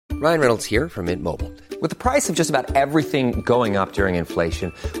Ryan Reynolds here from Mint Mobile. With the price of just about everything going up during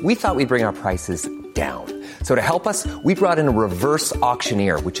inflation, we thought we'd bring our prices down. So to help us, we brought in a reverse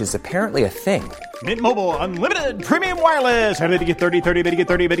auctioneer, which is apparently a thing. Mint Mobile Unlimited Premium Wireless. How to get 30, 30, how to get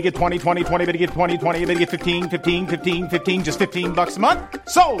 30, how to get 20, 20, 20, how to get 20, 20, how to get 15, 15, 15, 15, just $15 a month?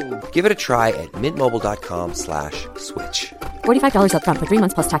 Sold! Give it a try at mintmobile.com/switch. $45 up front for 3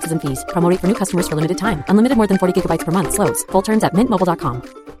 months plus taxes and fees. Promo rate for new customers for limited time. Unlimited more than 40 gigabytes per month. Slows full terms at mintmobile.com.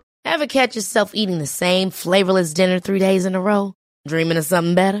 Ever catch yourself eating the same flavorless dinner 3 days in a row? Dreaming of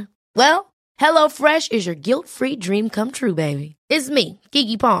something better? Well, HelloFresh is your guilt-free dream come true, baby. It's me,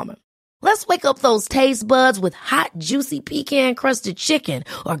 Keke Palmer. Let's wake up those taste buds with hot, juicy pecan-crusted chicken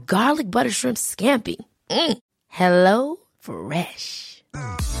or garlic butter shrimp scampi. Hello Fresh.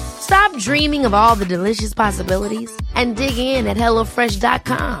 Stop dreaming of all the delicious possibilities and dig in at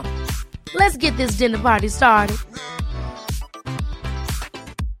HelloFresh.com. Let's get this dinner party started.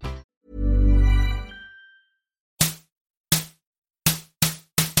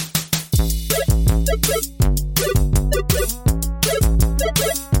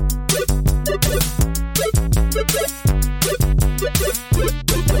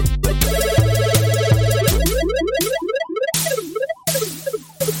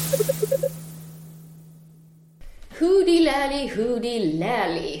 Hoodie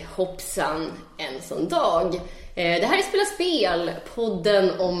lally, hoppsan, en sån dag. Det här är Spela Spel,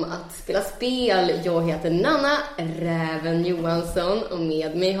 podden om att spela spel. Jag heter Nanna Räven Johansson och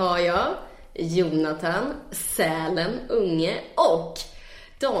med mig har jag Jonathan Sälen Unge och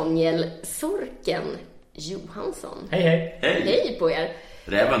Daniel Sorken Johansson. Hej, hej. Hej. Hej på er.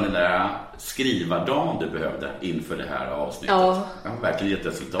 Räven, den där skrivardagen du behövde inför det här avsnittet. Ja. Jag har verkligen gett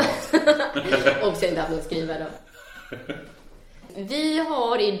resultat. Och så inte haft någon skrivare. Vi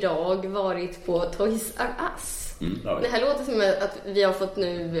har idag varit på Toys R Us. Det här låter som att vi har fått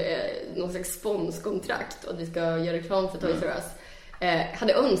nu någon slags sponskontrakt och att vi ska göra reklam för Toys R Us.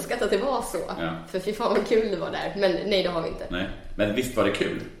 Hade önskat att det var så. Ja. För fy fan vad kul det var där. Men nej, det har vi inte. Nej. Men visst var det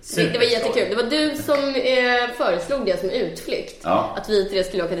kul? Det var jättekul. Det var du som föreslog det som utflykt. Ja. Att vi tre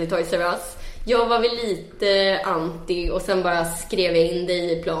skulle åka till Toys R Us. Jag var väl lite anti och sen bara skrev jag in det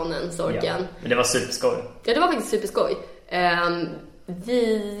i planen, Sorken. Ja, men det var superskoj. Ja, det var faktiskt superskoj.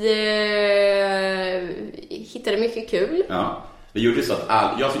 Vi hittade mycket kul. Ja. Vi gjorde så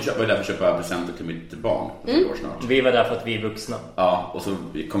att jag var där för att köpa presenter till mitt barn. År snart. Vi var där för att vi är vuxna. Ja, och så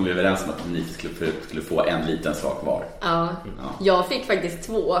kom vi överens om att ni skulle få en liten sak var. Ja. Jag fick faktiskt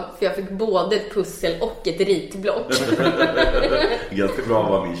 2. För jag fick både ett pussel och ett ritblock. Ganska bra att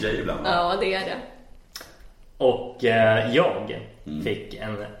vara min tjej ibland. Ja, det är det. Och jag fick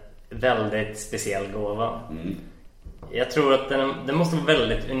en väldigt speciell gåva. Jag tror att den måste vara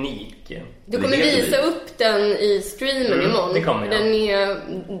väldigt unik. Du kommer visa upp den i streamen imorgon. Det kommer jag.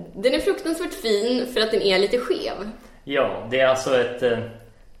 Den är fruktansvärt fin för att den är lite skev. Ja, det är alltså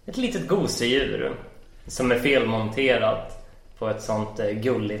ett litet gosedjur som är felmonterat på ett sånt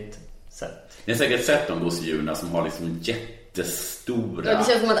gulligt sätt. Ni har säkert sett de gosedjurna som har liksom jättestora... Ja, det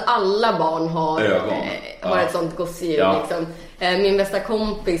känns som att alla barn har ett sånt gosedjur. Ja. Liksom. Min bästa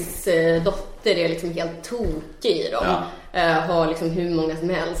kompis dotter är liksom helt tokig i dem. Ja. Har liksom hur många som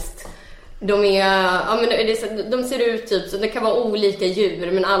helst. De ser ut typ så det kan vara olika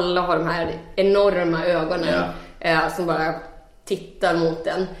djur, men alla har de här enorma ögonen som bara tittar mot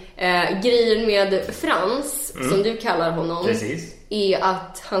den. Grejen med Frans, som du kallar honom, precis, är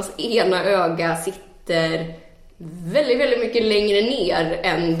att hans ena öga sitter väldigt, väldigt mycket längre ner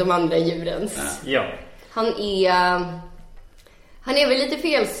än de andra djurens. Ja. Han är väl lite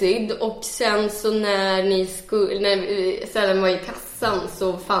felsydd, och sen så när Sälen var i kassan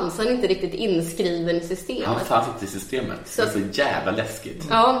så fanns han inte riktigt inskriven i systemet. Han fanns inte i systemet. Så det är så jävla läskigt.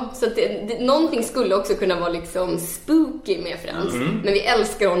 Ja, så att någonting skulle också kunna vara liksom spooky med Frans. Men vi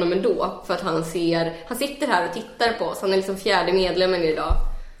älskar honom ändå för att han sitter här och tittar på oss. Han är liksom 4:e medlemmen idag.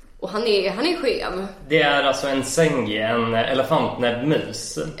 Och han är skev. Det är alltså en säng, en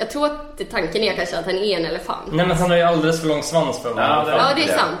elefantnäbbmus. Jag tror att tanken är kanske att han är en elefant. Nej, men han har ju alldeles för lång svans för att vara elefant. Ja,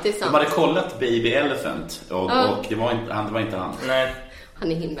 det är sant. De hade kollat Baby Elephant och det var inte han. Nej.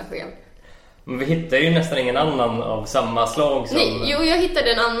 Han är himla skev. Men vi hittar ju nästan ingen annan av samma slag som... Nej, jag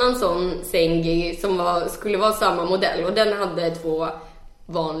hittade en annan sån säng som skulle vara samma modell. Och den hade 2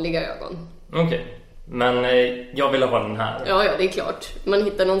 vanliga ögon. Okej. Men jag vill ha den här. Ja, det är klart. Man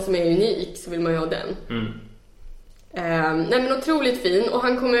hittar någon som är unik så vill man ju ha den. Nej, men otroligt fin. Och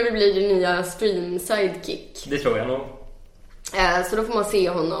han kommer väl bli det nya stream sidekick. Det tror jag nog. Så då får man se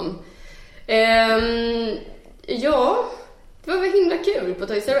honom. Ja, Det var väl himla kul på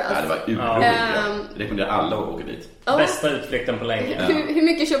Toys R Us. Ja, det var utroligt. Jag rekommenderar alla att åka dit. Bästa utflykten på länge. Hur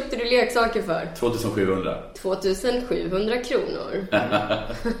mycket köpte du leksaker för? 2700. 2700 kronor.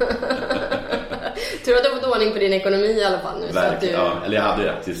 Tror att du har fått ordning på din ekonomi i alla fall nu. Så att du... Ja, eller jag hade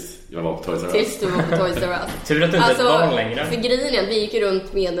det tills jag var på Toys R Us. Tills du var på Toys R Us. Tur att du inte är ett barn längre. För grejen är att vi gick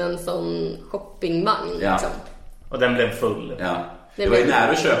runt med en sån shoppingvagn. Ja. Liksom. Och den blev full. Ja. Det var ju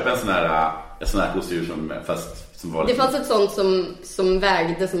nära att köpa en sån här kostym som var det fanns ett sånt som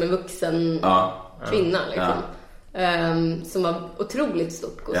vägde som en vuxen kvinna liksom. Som var otroligt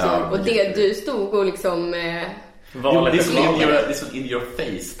stort kostym. Och det du stod och liksom det är så in your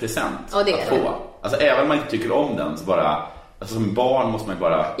face present att få. Alltså även om man inte tycker om den så bara, alltså som barn måste man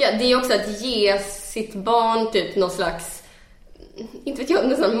bara... Ja, det är också att ge sitt barn typ någon slags, inte vet jag,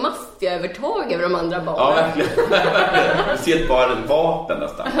 nästan massövertag över de andra barnen. Ja, verkligen. Du ser bara ett vapen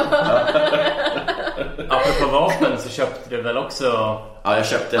nästan. Apropå vapen så köpte du väl också... Ja, jag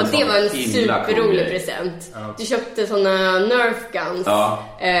köpte en sån. Och det var en superrolig present. Du köpte såna Nerf guns.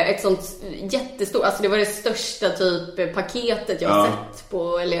 Ett sånt jättestort, alltså det var det största typ paketet jag har sett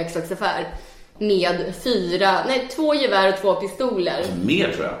på leksaksaffär. Med 2 gevär och 2 pistoler. Alltså,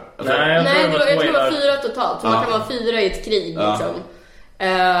 mer tror jag. Alltså, jag tror det var 4 totalt. Så man kan vara 4 i ett krig liksom.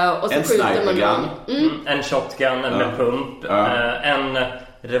 Och så en snipergun. En shotgun med pump. En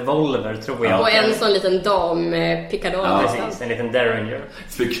revolver tror jag. Och en sån liten dam pickadoll. Precis, en liten Derringer.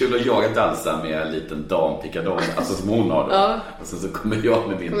 Så det är kul att jag dansa med en liten dam pickadoll. Alltså som hon har då. Och sen så kommer jag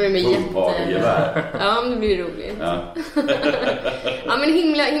med min pumphagelgevär. Ja, det blir roligt. Ja, men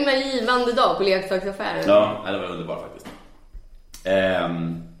himla givande dag på leksaksaffären. Ja, det var underbart faktiskt.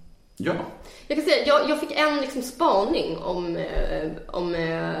 Ja. Jag kan säga, jag fick en liksom spaning om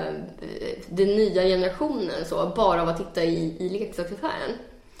den nya generationen så, bara av att titta i leksaksaffären.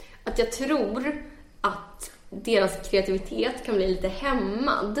 Att jag tror att deras kreativitet kan bli lite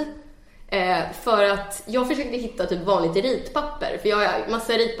hämmad. För att jag försökte hitta typ vanligt ritpapper. För jag har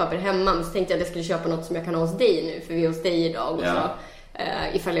massa ritpapper hemma. Men så tänkte jag att jag skulle köpa något som jag kan ha hos dig nu. För vi är hos dig idag och så,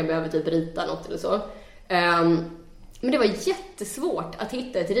 ifall jag behöver typ rita något eller så. Men det var jättesvårt att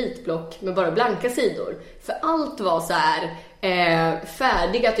hitta ett ritblock med bara blanka sidor. För allt var så här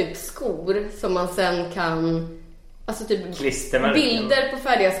färdiga typ skor som man sen kan... Alltså typ bilder på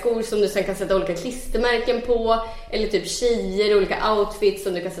färdiga skor som du sen kan sätta olika klistermärken på. Eller typ tjejer, olika outfits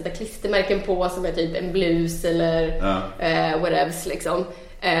som du kan sätta klistermärken på. Som är typ en blus eller whatevs liksom.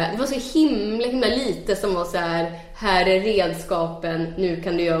 Det var så himla lite som var så här är redskapen, nu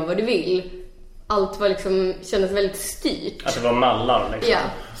kan du göra vad du vill. Allt var liksom, kändes väldigt styrt. Att det var mallar liksom. Ja.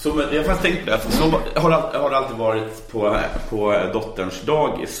 Så jag har tänkt på det. Så har det alltid varit på dotterns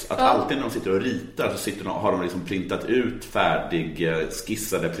dagis. Att alltid när de sitter och ritar så har de liksom printat ut färdig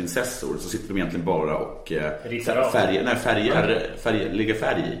skissade prinsessor. Så sitter de egentligen bara och lägger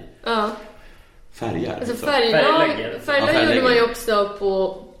färg i. Ja. Färger. Alltså färglag gjorde man ju också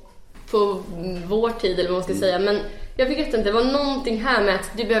på vår tid eller vad man ska säga. Men jag vet inte, det var någonting här med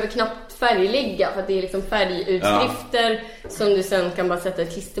att du behöver knappt färglägga. För att det är liksom färgutskrifter som du sen kan bara sätta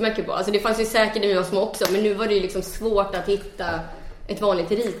ett klistermärke på. Alltså det fanns ju säkert när vi var små också. Men nu var det ju liksom svårt att hitta ett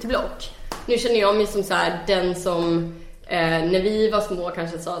vanligt ritblock. Nu känner jag mig som så här, den som när vi var små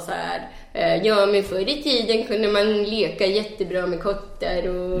kanske sa så här: ja, men förr i tiden kunde man leka jättebra med kottar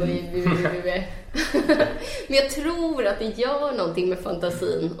och men jag tror att det gör någonting med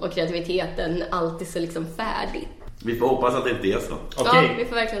fantasin och kreativiteten alltid så liksom färdigt. Vi får hoppas att det inte är så. Okay. Ja, vi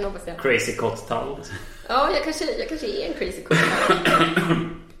får verkligen hoppas det. Crazy kotttand. Ja, jag kanske är en crazy kotttand.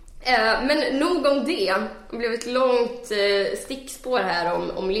 Men nog om det. Det blev ett långt stickspår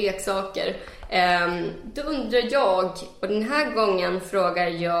här om leksaker. Då undrar jag, och den här gången frågar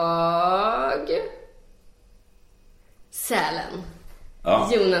jag Sälen. Ja.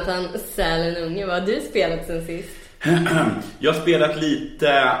 Jonathan Sälen Unge, vad har du spelat sen sist? Jag har spelat lite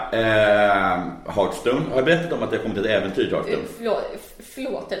Hearthstone. Har jag berättat om att jag kommit till ett äventyr i Hearthstone?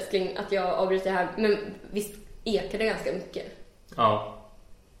 Förlåt älskling att jag avbryter här. Men visst ekar det ganska mycket? Ja.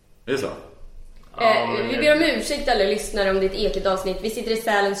 Är det så? Vi ber om ursäkt alla lyssnare om det är ett eket avsnitt. Vi sitter i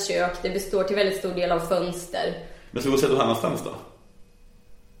Sälens kök. Det består till väldigt stor del av fönster. Men ska vi sätta oss annanstans då?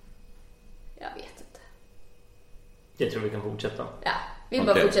 Jag vet inte. Jag tror vi kan fortsätta. Ja, vi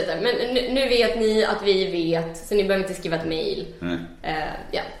bara fortsätter. Men nu vet ni att vi vet. Så ni behöver inte skriva ett mejl.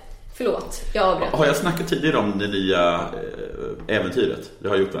 Ja, förlåt. Jag avbröt. Har jag snackat tidigare om det nya äventyret? Det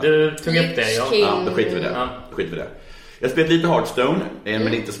har jag gjort, va? Du tog upp det, ja. Ja, då skiter vi det. Jag har spelat lite Hearthstone,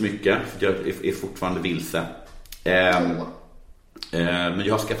 men inte så mycket. För jag är fortfarande vilse. Men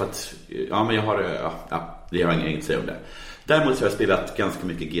jag har skaffat... Ja, men jag har... Ja, det har jag inget att säga om det. Däremot så har jag spelat ganska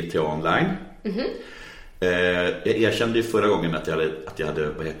mycket GTA Online. Jag erkände ju förra gången att jag hade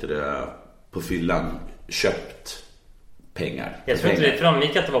vad heter det, på fyllan köpt pengar. Jag tror inte det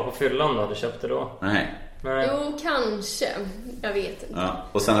framgick att det var på fyllan då du köpte då. Nej. Jo, kanske. Jag vet inte. Ja.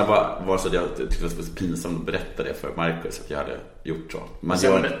 Och sen var så att jag tyckte det var så pinsamt att berätta det för Marcus att jag hade gjort så. Man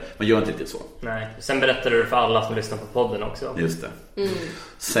gör inte riktigt så. Nej. Sen berättade du för alla som lyssnar på podden också. Just det.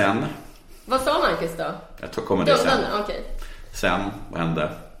 Sen... Vad sa Marcus då? Jag kommer det sen. Okay. Sen, vad hände?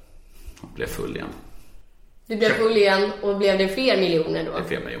 Jag blev full igen. Du blev full igen och blev det fler miljoner då?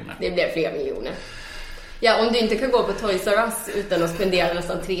 Det blev fler miljoner. Ja, om du inte kan gå på Toys R Us utan att spendera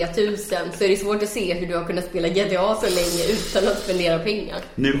nästan 3000 så är det svårt att se hur du har kunnat spela GTA så länge utan att spendera pengar.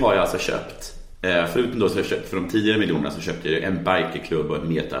 Nu har jag alltså köpt, förutom då så jag köpt för de tidigare miljonerna så köpte jag en bikerklubb och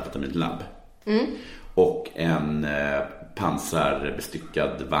en metafetaminlabb. Och en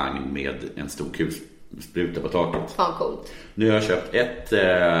pansarbestyckad vagn med en stor kulspruta på taket. Fan, coolt. Nu har jag köpt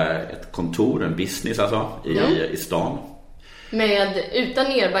ett kontor, en business alltså, i stan. Utan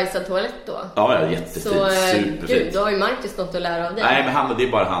nerbajsad toalett då? Ja, jättefint. Så superfint. Gud, då har ju Marcus något att lära av dig. Nej, men det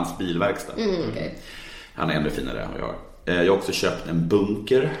är bara hans bilverkstad. Okay. Han är ännu finare än jag. Jag har också köpt en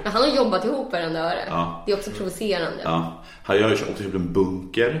bunker. Men han har jobbat ihop varenda öre. Ja. Det är också provocerande. Ja. Jag har också köpt en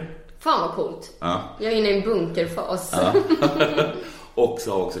bunker. Fan vad coolt. Ja. Jag är inne i en bunkerfas. Ja. Och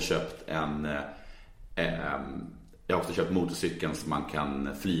så har jag också köpt jag har också köpt motorcykeln som man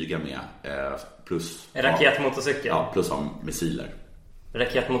kan flyga med. Plus raketmotorcykel. Ja, plus ha missiler.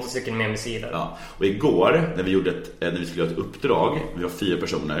 Raketmotorcykeln med missiler. Ja. Och igår när vi skulle göra ett uppdrag, vi var 4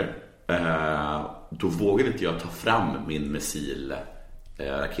 personer, då vågade inte jag ta fram min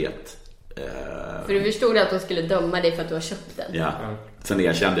missilraket. För du förstod att de skulle döma dig för att du har köpt den. Ja. Sen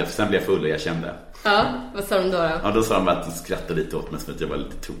blev jag full och jag kände. Ja, vad sa de då? Ja, då sa de att de skrattade lite åt mig som att jag var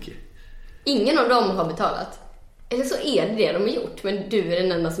lite tokig. Ingen av dem har betalat. Eller så är det de har gjort, men du är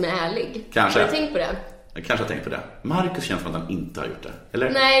den enda som är ärlig. Kanske. Har du tänkt på det? Jag kanske har tänkt på det. Marcus känns som att han inte har gjort det, eller?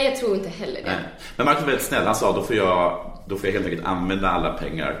 Nej, jag tror inte heller det. Nej. Men Marcus var väldigt snäll. Han sa, då får jag helt enkelt använda alla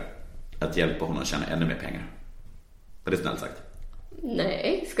pengar att hjälpa honom att tjäna ännu mer pengar. Var det snällt sagt?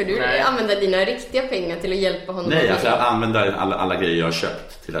 Nej, ska du använda dina riktiga pengar till att hjälpa honom? Nej, alltså jag använder alla grejer jag har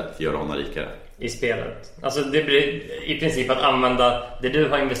köpt till att göra honom rikare. I spelet. Alltså det blir i princip att använda det du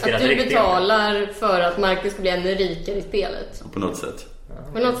har investerat i. Att du betalar för att Marcus ska bli ännu rikare i spelet. På något sätt.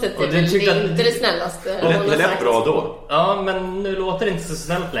 På något sätt är det inte det snällaste. Det lät bra då. Ja, men nu låter det inte så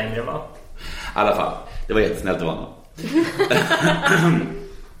snällt längre, va? I alla fall, det var jättesnällt av honom.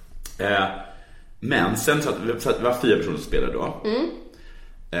 Men sen så att vi var 4 personer som spelade då.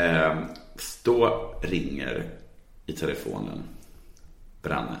 Då ringer i telefonen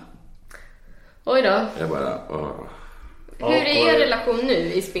Branne. Oj då. Jag bara... Hur är er relation nu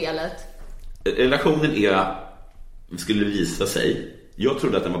i spelet? Relationen skulle visa sig. Jag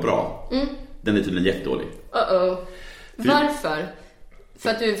trodde att den var bra. Den är tydligen jättedålig. Varför? För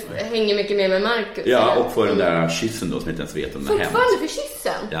att du hänger mycket mer med Marcus? Ja, och för den där kyssen då som jag inte ens vet om den har hänt. Fortfarande för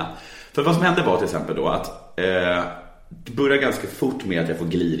kyssen? Ja. För vad som hände var till exempel då att det började ganska fort med att jag får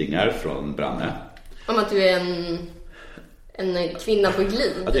gliringar från Branne. Om att du är en kvinna på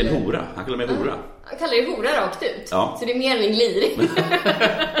glid? Att jag är en hora. Han kallar mig hora. Han kallar dig hora rakt ut? Ja. Så det är mer än en gliring?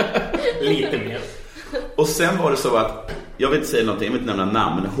 Lite mer. Och sen var det så att jag vill inte säga någonting, jag vill inte nämna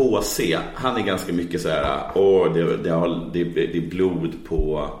namn, men HC, han är ganska mycket så här, det är blod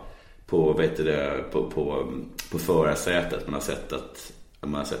på förarsätet. Man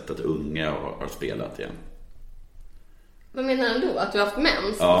har sett att unga har spelat igen. Vad menar han då? Att du har haft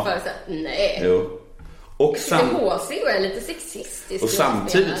mens? Ja. På förarsätet? Nej. Jo. Och HC är lite sexistisk. Och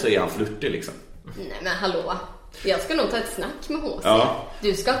samtidigt så är han flirtig liksom. Nej men hallå. Jag ska nog ta ett snack med HC. Ja.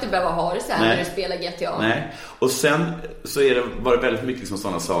 Du ska inte behöva ha det så här när du spelar GTA. Nej. Och sen så var det väldigt mycket liksom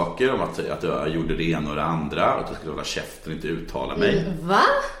sådana saker om att jag gjorde det ena och det andra. Att jag skulle hålla käften och inte uttala mig. Va?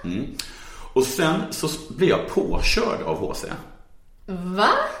 Och sen så blev jag påkörd av HC. Va?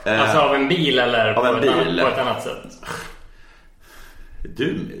 Alltså av en bil eller av på ett annat sätt?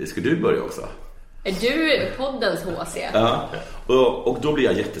 Ska du börja också? Är du poddens HC? Ja. Och då blir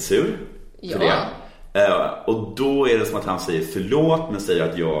jag jättesur för det. Och då är det som att han säger förlåt, men säger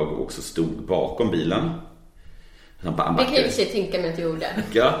att jag också stod bakom bilen. Det kan jag i och för sig tänka mig att du gjorde.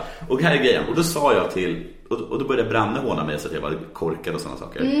 Ja, och här är grejen. Och då sa jag till... Och då började Branne håna mig så att jag var korkad och sådana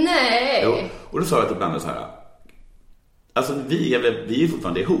saker. Nej! Jo. Och då sa jag till Branne så här: alltså vi är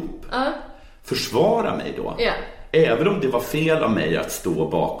fortfarande ihop. Försvara mig då. Även om det var fel av mig att stå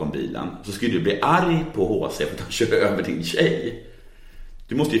bakom bilen, så skulle du bli arg på HC för att han kör över din tjej.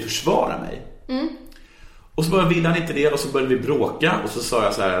 Du måste ju försvara mig. Och så ville han inte det och så började vi bråka. Och så sa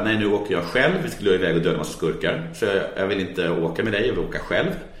jag så här: nej, nu åker jag själv. Vi skulle iväg och döda en massa skurkar. Så jag vill inte åka med dig, jag vill åka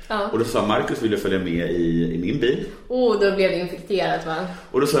själv. Och då sa Marcus, vill du följa med i min bil? Då blev det infekterat, va?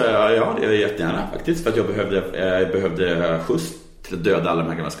 Och då sa jag, ja, det är jättegärna faktiskt. För att jag behövde skjuts till att döda alla de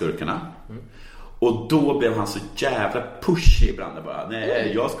här gamla skurkarna. Och då blev han så jävla pushy ibland bara.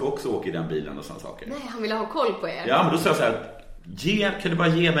 Nej, jag ska också åka i den bilen och sådana saker. Nej, han ville ha koll på er. Ja, men då sa jag så här: kan du bara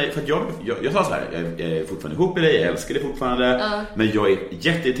ge mig, för att jag sa så här: jag är fortfarande ihop med dig, jag älskar dig fortfarande, men jag är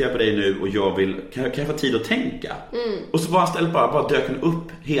jätteirriterad på dig nu och jag vill, kan jag få tid att tänka? Och så var han stället bara dök han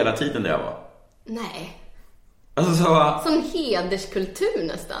upp hela tiden där jag var. Nej. Alltså som hederskultur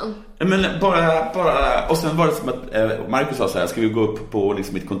nästan. Men bara och sen var det som att Marcus sa så här: ska vi gå upp på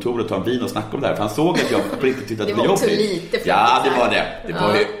liksom mitt kontor och ta en vin och snacka om det här? För han såg att jag på riktigt tyckte att det var jobbigt. Lite ja, det var det.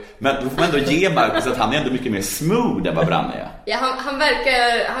 Var ju, men då får man ändå ge Marcus att han är ändå mycket mer smooth än vad Branne är. Ja, han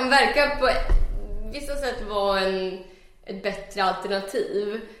verkar på vissa sätt vara ett bättre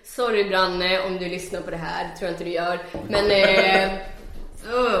alternativ. Sorry Branne om du lyssnar på det här, det tror jag inte du gör. Men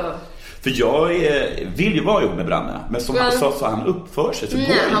för jag vill ju vara ihop med Branne, men som han sa, så han uppför sig så går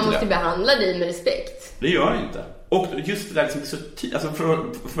inte han måste behandla dig med respekt. Det gör han inte. Och just det där liksom, så alltså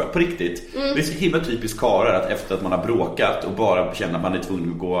på riktigt, det är så himla typiskt karlar att efter att man har bråkat och bara känner att man är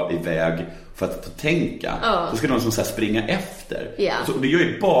tvungen att gå iväg för att få tänka, så ska någon som så här springa efter. Så det gör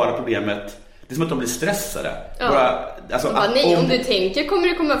ju bara problemet. Det är som att de blir stressade. Nej, om du tänker kommer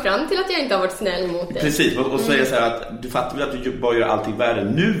du komma fram till att jag inte har varit snäll mot dig. Precis, och säga så här att du fattar väl att du bara gör allting värre.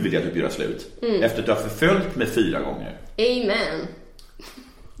 Nu vill jag typ göra slut. Efter att du har förföljt mig 4 gånger. Amen.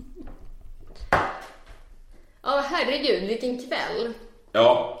 Herregud, vilken kväll.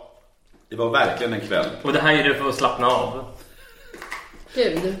 Ja, det var verkligen en kväll. Och det här är du för att slappna av.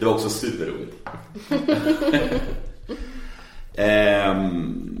 Gud. Det var också superroligt.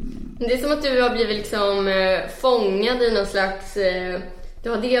 Det är som att du har blivit liksom fångad i någon slags... Du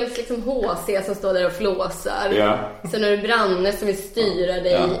har dels liksom HC som står där och flåsar. Sen har du Branne som vill styra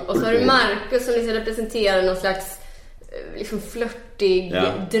dig. Och så har du Marcus som liksom representerar någon slags liksom flörtig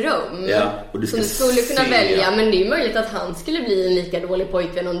dröm. Och som du skulle kunna välja. Men det är möjligt att han skulle bli en lika dålig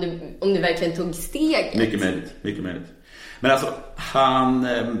pojkvän om du verkligen tog steget. Mycket möjligt. Men alltså, han...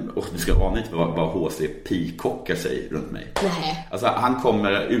 du ska ana inte vad HC pikockar sig runt mig. Nej. Alltså, han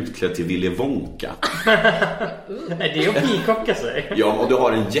kommer utklädd till Willy Wonka. Nej, det är att pikocka sig. Ja, och du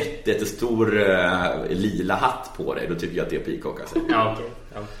har en jättestor lila hatt på dig. Då tycker jag att det är att pikocka sig. Ja, okej.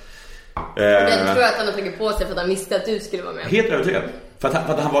 Den tror jag att han har tagit på sig för att han visste att du skulle vara med. Helt övertygad. För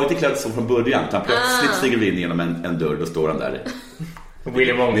att han var inte klädd så från början. Han plötsligt stiger in genom en dörr. Då står han där.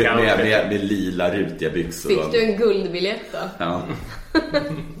 Willy Wonka med lila rutiga byxor. Fick du en guldbiljett då? Ja.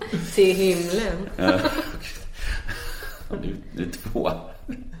 Till himlen. Nu är 2.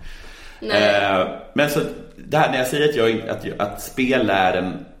 Men så det här, när jag säger att spel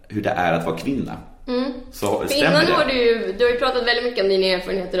är hur det är att vara kvinna. Så innan har du har ju pratat väldigt mycket om dina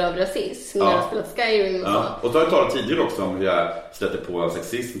erfarenheter av rasism när du har spelat Skyrim och så. Och då har jag talat tidigare också om hur jag stötte på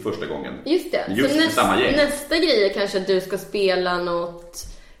sexism första gången. Just det. Just samma gäng. Nästa grej är kanske att du ska spela något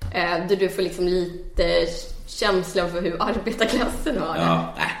där du får liksom lite känsla för hur arbetarklassen har det.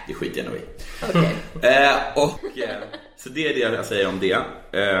 Ja, nej, det skiter jag nog i. Okay. Så det är det jag säger om det.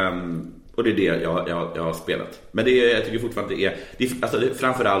 Och det är det jag har spelat. Men jag tycker fortfarande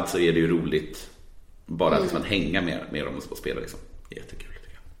framförallt så är det ju roligt bara liksom att hänga med dem och spela liksom. Det är jättekul.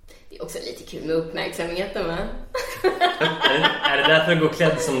 Det är också lite kul med uppmärksamheten, va? Är det därför du går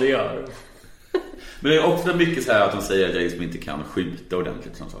klädd som du gör? Men det är också mycket så här att de säger att jag liksom inte kan skjuta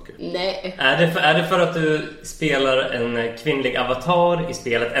ordentligt sådana saker. Nej. Är det för att du spelar en kvinnlig avatar i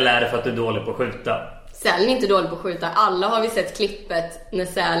spelet, eller är det för att du är dålig på att skjuta? Sälen är inte dålig på att skjuta. Alla har vi sett klippet när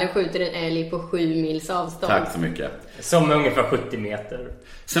sälen skjuter en älg på 7 mils avstånd. Tack så mycket. Som ungefär 70 meter.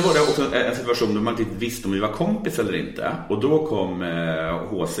 Sen var det också en situation där man inte visste om vi var kompis eller inte. Och då kom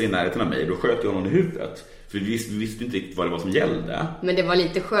HC i närheten av mig. Då sköt jag honom i huvudet. För vi visste inte riktigt vad det var som gällde. Men det var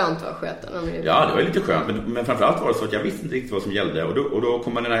lite skönt att sköta honom i huvudet. Ja, det var lite skönt. Men framförallt var det så att jag visste inte riktigt vad som gällde. Och då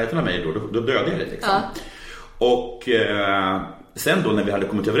kom man i närheten av mig. Då dödade jag det liksom. Och sen då när vi hade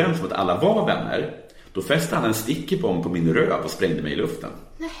kommit överens om att alla var vänner, då fäste han en stickerbomb på min röv och sprängde mig i luften.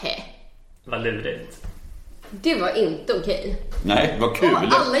 Nej. Vad lurigt. Det var inte okej. Nej, det var kul.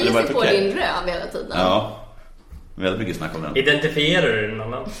 Alla ger sig på din röv hela tiden. Ja. Väldigt mycket snack om den. Identifierar du den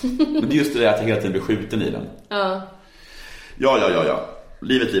annan? Men det är just det där att jag hela tiden blir skjuten i den. Ja.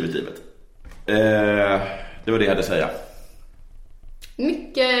 Livet. Det var det jag hade att säga.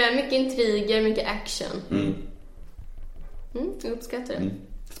 Mycket intriger, mycket action. Jag uppskattar det.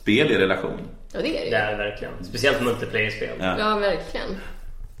 Spel i relation. Ja, det är det. Det är verkligen. Speciellt multiplayer-spel. Ja, verkligen.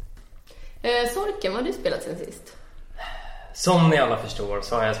 Sorken, vad har du spelat sen sist? Som ni alla förstår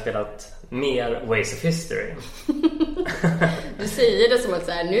så har jag spelat mer Ways of History. Du säger det som att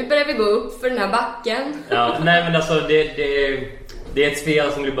så här, nu börjar vi gå upp för den här backen. Ja, nej men alltså det är ett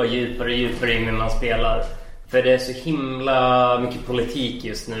spel som blir bara djupare och djupare in när man spelar. För det är så himla mycket politik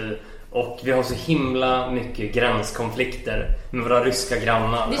just nu. Och vi har så himla mycket gränskonflikter med våra ryska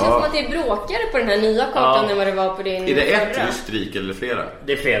grannar. Det känns som att det är bråkare på den här nya kartan än vad det var på din Är det förra. ett ryskt rike eller flera?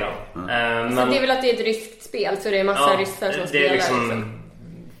 Det är flera. Så det är väl att det är ett ryskt spel, så det är massa ryssar som spelar liksom.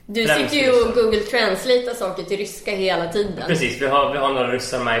 Du sitter ju och Google Translate saker till ryska hela tiden. Precis, vi har några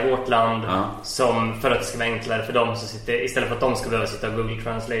ryssar med i vårt land som, för att det ska vara enklare för dem, så sitter, istället för att de ska behöva sitta och Google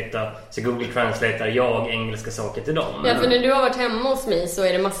Translate, så Google Translatear jag engelska saker till dem. Ja, för när du har varit hemma hos mig så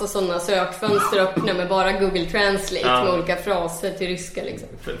är det massa sådana sökfönster öppna med bara Google Translate med olika fraser till ryska liksom.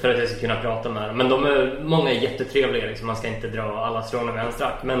 För att jag ska kunna prata med dem. Men många är jättetrevliga liksom. Man ska inte dra alla strån över en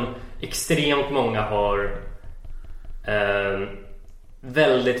strack. Men extremt många har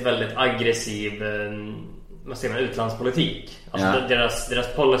väldigt, väldigt aggressiv utlandspolitik. Alltså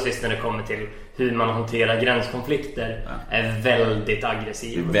deras policies när det kommer till hur man hanterar gränskonflikter är väldigt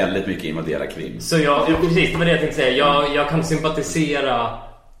aggressiv. Det är väldigt mycket invadera Krim. Så precis, det var det jag tänkte säga. Jag kan sympatisera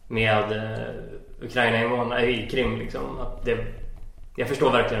med Ukraina i Krim liksom. Att jag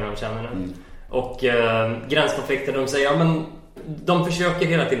förstår verkligen hur de känner nu. Och gränskonflikter, de säger men de försöker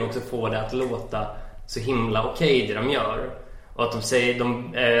hela tiden också få det att låta så himla okej det de gör. Och att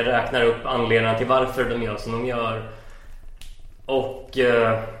de räknar upp anledningarna till varför de gör som de gör. Och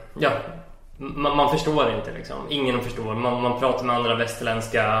man förstår inte liksom. Ingen förstår. Man pratar med andra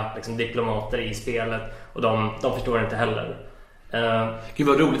västerländska liksom, diplomater i spelet. Och de förstår inte heller. Gud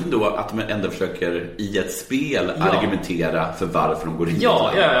vad roligt ändå att de ändå försöker i ett spel argumentera för varför de går in.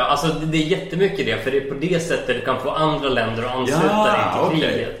 Ja, alltså det är jättemycket det. För det är på det sättet du kan få andra länder att ansluta dig till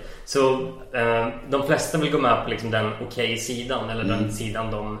kriget. Så de flesta vill gå med på liksom den sidan. Eller den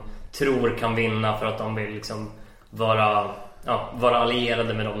sidan de tror kan vinna för att de vill liksom vara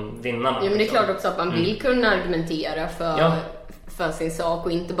allierade med de vinnarna. Ja, men det är klart också att man vill kunna argumentera för sin sak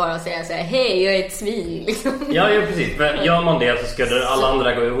och inte bara säga så här: hej, jag är ett svin liksom. Ja, precis. För gör man det så ska alla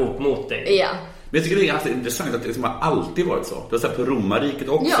andra gå ihop mot dig. Ja. Men jag tycker det är alltid intressant att det liksom har alltid varit så. Det är så här på romarriket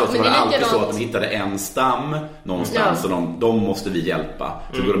också, så var det alltid så att de hittade en stam någonstans och de måste vi hjälpa.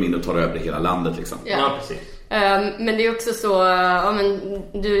 Så går de in och tar över hela landet liksom. Ja, precis. Men det är också så,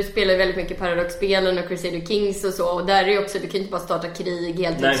 du spelar väldigt mycket Paradox-spelen och Crusader Kings och så. Och där är det också, du kan inte bara starta krig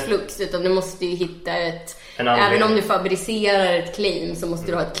helt ut flux, utan du måste ju hitta även om du fabricerar ett claim så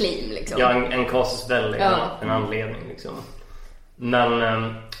måste du ha ett claim liksom. Ja, en casus belli, en anledning liksom.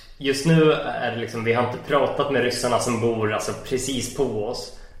 Men just nu är det liksom, vi har inte pratat med ryssarna som bor alltså precis på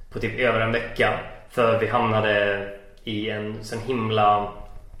oss på typ över en vecka. För vi hamnade i en sån himla...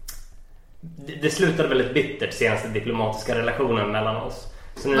 Det slutade väldigt bittert, senaste diplomatiska relationen mellan oss.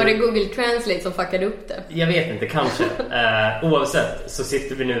 Så nu... Var det Google Translate som fuckade upp det? Jag vet inte, kanske. Oavsett så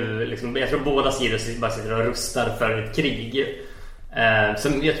sitter vi nu liksom, jag tror båda sidor bara sitter och rustar för ett krig. Så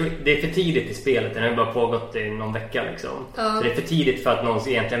jag tror det är för tidigt i spelet. Det har ju bara pågått i någon vecka liksom. Så det är för tidigt för att någon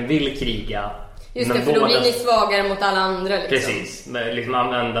egentligen vill kriga. Just det, för då blir ni svagare mot alla andra liksom. Precis,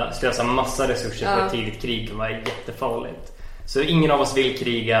 liksom slösa massa resurser på ett tidigt krig kan vara jättefarligt. Så ingen av oss vill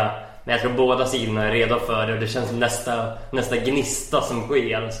kriga. Men jag tror båda sidorna är redo för det. Och det känns nästa gnista som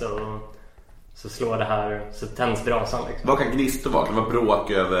sker. Så slår det här, så tänds brasan liksom. Vad kan gnistor vara? Kan det vara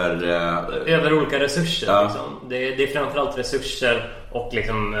bråk över olika resurser liksom. Det är framförallt resurser och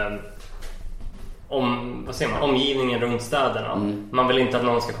liksom omgivningen runt städerna. Man vill inte att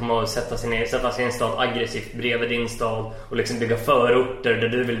någon ska komma och sätta sig i en stad aggressivt bredvid din stad och liksom bygga förorter där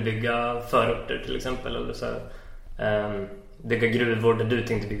du vill bygga förorter till exempel, eller så bygga gruvor där du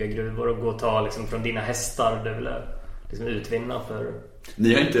tänkte bygga gruvor och gå och ta liksom från dina hästar du vill liksom utvinna för.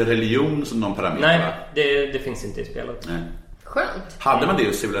 Ni har inte religion som någon parameter? Nej, det finns inte i spelet. Nej. Skönt. Hade man det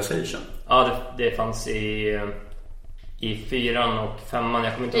i Civilization? Ja, det fanns i 4:an och 5:an.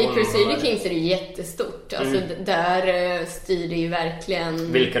 Jag kommer inte ihåg. I Crusader Kings är det jättestort. Alltså där styr det ju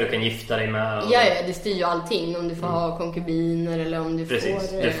verkligen vilka du kan gifta dig med. Ja, det styr ju allting. Om du får ha konkubiner eller om du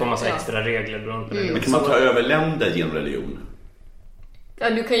får... Du får massa extra regler beroende på det. Men kan man ta över länder genom religion? Ja,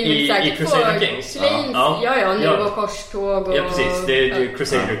 du kan ju säkert få Crusader Kings. Nu går korståg och... Ja, precis. Det är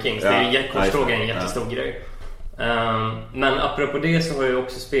Crusader Kings. Korståg är en jättestor grej. Men apropå det så har jag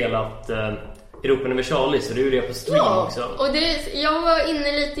också spelat Europa Universalis, så det är ju det på stream också. Och jag var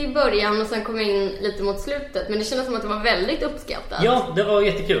inne lite i början och sen kom jag in lite mot slutet. Men det kändes som att det var väldigt uppskattat. Ja, det var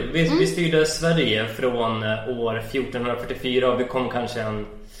jättekul. Vi styrde Sverige från år 1444 och vi kom kanske en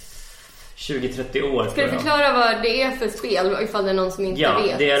 20-30 år. Ska du förklara vad det är för spel ifall det är någon som inte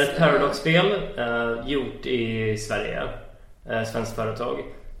vet? Ja, det är ett Paradox-spel gjort i Sverige. Svenskt företag.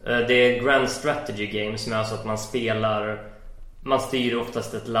 Det är Grand Strategy Game, som är alltså att man styr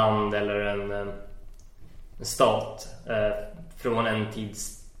oftast ett land eller en stat från en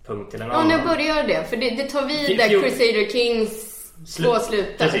tidspunkt till en annan. Ja, nu börjar det. För det tar vid där Crusader Kings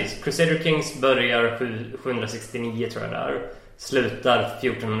slutar. Precis, Crusader Kings börjar 769 tror jag där. Slutar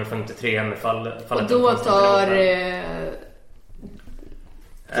 1453 med fallet. Och då tar...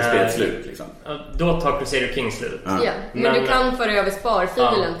 Det spelet slut liksom. Då tar Crusader Kings slut. Ja, men du kan föra över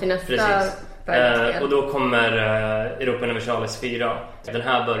sparfilen till nästa och då kommer Europa Universalis 4. Den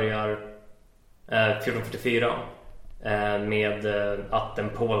här börjar 1444 med att den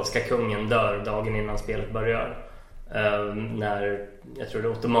polska kungen dör dagen innan spelet börjar. När jag tror det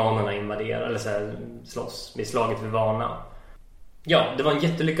ottomanerna invaderar eller så här, slåss vid slaget vid Varna. Ja, det var en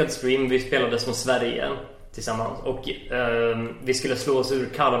jättelyckad stream. Vi spelade som Sverige tillsammans och vi skulle slå oss ur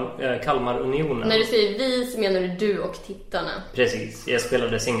Kalmarunionen. När du säger vi så menar du och tittarna. Precis, jag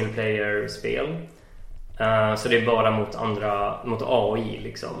spelade single player spel. Så det är bara mot AI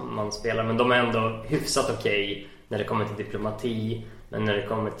liksom man spelar, men de är ändå hyfsat okej när det kommer till diplomati, men när det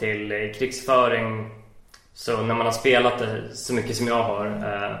kommer till krigsföring, så när man har spelat det så mycket som jag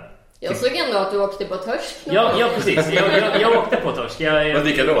har. Jag såg ändå att du åkte på törsk. Ja, precis. Jag åkte på törsk.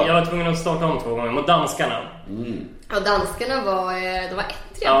 Jag var tvungen att starta om 2 gånger mot danskarna. Ja, danskarna var ettriga.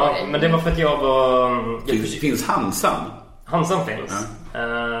 Ja, men det var för att jag var... Finns Hansan? Hansan finns. Det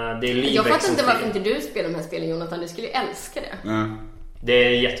är Livex. Jag fattar inte varför inte du spelar de här spelen, Jonathan. Du skulle ju älska det. Det är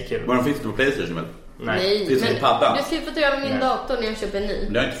jättekul. Men de finns inte på PlayStation väl? Nej, finns men en padda. du ska ju få ta över min dator när jag köper en ny.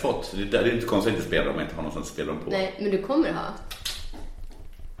 Det har jag inte fått. Det är inte konstigt att inte spela om jag inte har någonstans att spela dem på. Nej, men du kommer ha.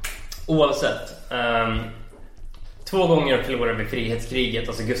 Oavsett 2 gånger förlorade vi frihetskriget,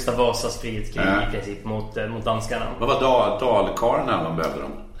 alltså Gustav Vasas frihetskrig i princip mot danskarna. Vad var dalkarna man behövde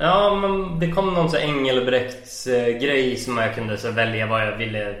dem? Ja, men det kom någon så Engelbrekts grej som jag kunde så välja vad jag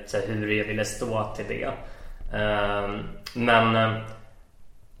ville, så hur jag ville stå till det. Men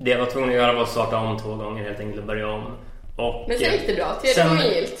det jag var tvungen att göra var att starta om 2 gånger helt enkelt och börja om. Och men sen gick det bra,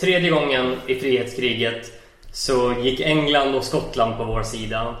 tredje gången i frihetskriget så gick England och Skottland på vår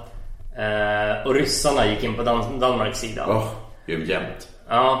sida. Och ryssarna gick in på Danmarks sida. Det blev jämnt.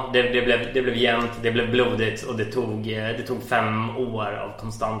 Ja, det blev jämnt, det blev blodigt och det tog 5 år av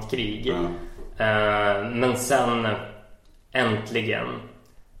konstant krig. Men sen äntligen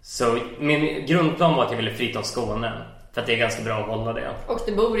så min grundplan var att jag ville frita Skåne, för att det är ganska bra att hålla det. Och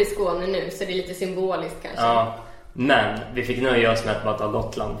du bor i Skåne nu, så det är lite symboliskt kanske. Ja, men vi fick nöja oss med att bara ta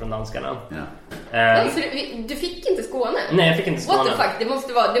Gotland från danskarna. Så du fick inte Skåne? Nej, jag fick inte Skåne. What the fuck,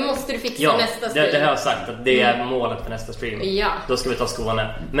 det måste du fixa nästa stream. Det har jag sagt, att det är målet för nästa stream. Ja. Då ska vi ta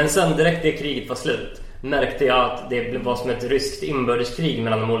Skåne. Men sen direkt när kriget var slut märkte jag att det var som ett ryskt inbördeskrig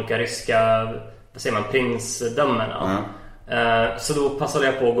mellan de olika ryska, vad säger man, prinsdömena. Så då passade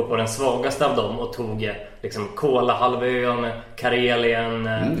jag på att gå på den svagaste av dem och tog liksom Kolahalvön, Karelien,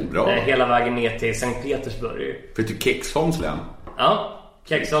 hela vägen ner till Sankt Petersburg. För du Kexholms län? Ja,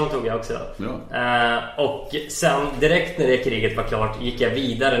 Kexholm tog jag också. Och sen direkt när det kriget var klart gick jag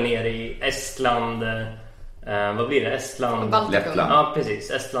vidare ner i Estland. Vad blir det? Estland? Lettland. Ja,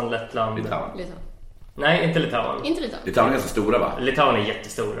 precis. Estland, Lettland. Litauen. Nej, inte Litauen. Litauen är ganska stora, va? Litauen är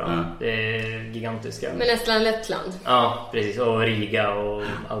jättestora. Det är gigantiska. Men Estland, Lettland. Ja, precis. Och Riga och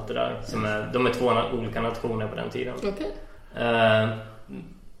allt det där. De är 2 olika nationer på den tiden. Okej.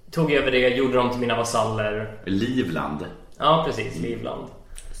 Tog över det, gjorde dem till mina vasaller. Livland. Ja, precis. Livland.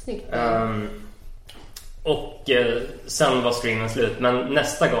 Snyggt. Och sen var streamen slut. Men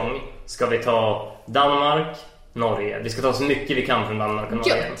nästa gång ska vi ta Danmark, Norge. Vi ska ta så mycket vi kan från Danmark och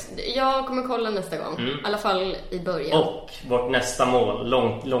Norge. Jag kommer kolla nästa gång. I alla fall i början. Och vårt nästa mål,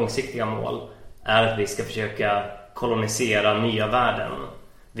 långsiktiga mål, är att vi ska försöka kolonisera nya världen.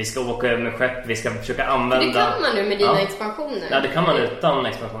 Vi ska åka över med skepp, vi ska försöka använda... Det kan man nu med dina expansioner. Ja, det kan man utan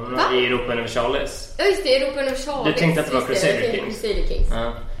expansionerna i Europa Universalis. Ja, just det, Europa Universalis. Du tänkte att det var Crusader Kings.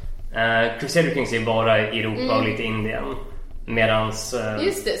 Crusader Kings är bara i Europa och lite Indien. Medans...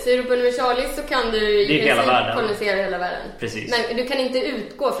 Just det, så i Europa Universalis så kan du kolonisera hela världen. Precis. Men du kan inte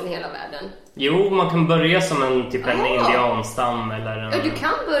utgå från hela världen. Jo, man kan börja som en indianstam eller en... Ja, du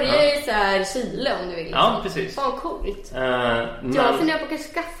kan börja i så här Chile om du vill. Ja, precis. Fan, coolt. Men... Jag funderar på att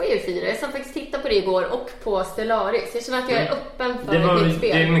kanske skaffa EU4. Jag satt faktiskt titta på det igår och på Stellaris. Jag känner att jag är öppen för ett nytt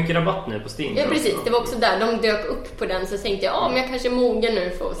spel. Det är mycket rabatt nu på Steam. Ja, precis. Det var också där. De dök upp på den, så tänkte jag, men jag kanske är mogen nu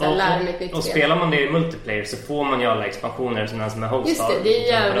för att lära mig ett nytt spel. Och spelar man det i multiplayer så får man ju alla expansioner som är hostad. Just det är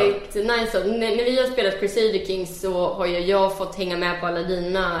jävligt nice. När vi har spelat Crusader Kings så har jag fått hänga med på alla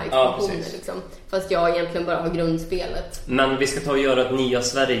dina expansioner liksom. Fast jag egentligen bara har grundspelet. Men vi ska ta och göra ett nya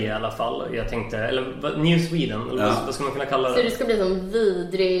Sverige i alla fall. Jag tänkte, eller New Sweden, eller vad ska man kunna kalla det? Så du ska bli som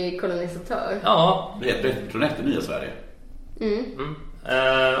vidrig kolonisatör? Ja. Det heter det nya Sverige.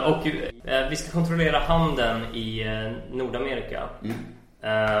 Och vi ska kontrollera handeln i Nordamerika.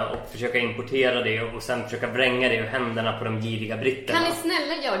 Och försöka importera det och sen försöka vränga det ur händerna på de giriga britterna. Kan ni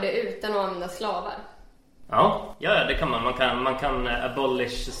snälla göra det utan att använda slavar? Ja, det kan man. Man kan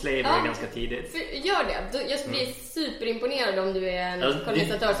abolish slavery ganska tidigt. Gör det. Jag skulle bli superimponerad om du är en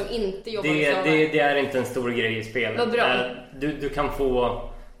kolonisatör som inte jobbar med slavar. Det är inte en stor grej i spelet. Vad bra. Du kan få...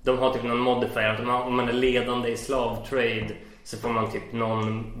 De har typ någon modifier. Om man är ledande i slavtrade så får man typ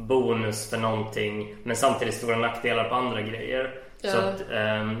någon bonus för någonting. Men samtidigt stora nackdelar på andra grejer. Så att,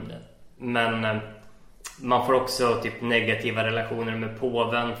 men man får också typ negativa relationer med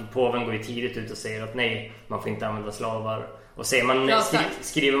påven. För påven går ju tidigt ut och säger att nej, man får inte använda slavar. Och säger man,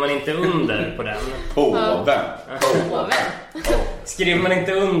 skriver man inte under på den. Påven. Skriver man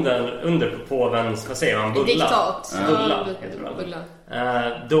inte under på påvens, vad säger man? Bulla. Diktat. Bulla.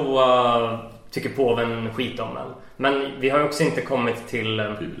 Då tycker påven skit om den. Men vi har ju också inte kommit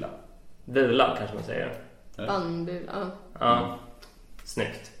till Bula kanske man säger. Bannbula. Ja,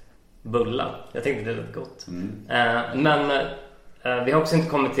 snyggt. Bulla. Jag tänkte det lät gott. Men vi har också inte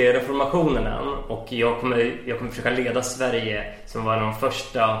kommit till reformationen än. Och jag kommer försöka leda Sverige som var de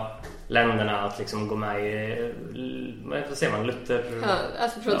första länderna att liksom gå med i, vad säger man, Luther? Ja,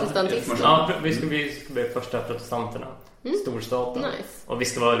 alltså protestantism. Ja, vi ska bli första protestanterna. Storstaten. Nice. Och vi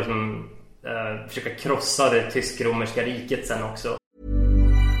ska vara liksom, försöka krossa det tysk-romerska riket sen också.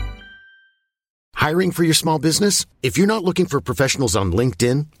 Hiring for your small business? If you're not looking for professionals on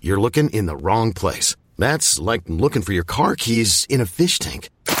LinkedIn, you're looking in the wrong place. That's like looking for your car keys in a fish tank.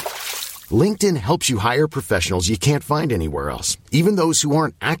 LinkedIn helps you hire professionals you can't find anywhere else, even those who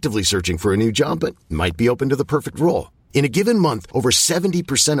aren't actively searching for a new job but might be open to the perfect role. In a given month, over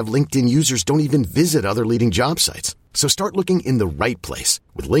 70% of LinkedIn users don't even visit other leading job sites. So start looking in the right place.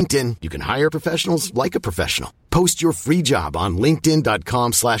 With LinkedIn, you can hire professionals like a professional. Post your free job on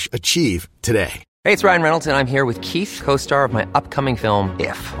linkedin.com/achieve today. Hey, it's Ryan Reynolds, and I'm here with Keith, co-star of my upcoming film,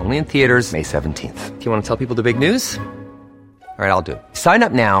 If, only in theaters May 17th. Do you want to tell people the big news? All right, I'll do it. Sign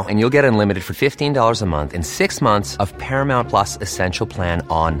up now and you'll get unlimited for $15 a month and 6 months of Paramount Plus Essential Plan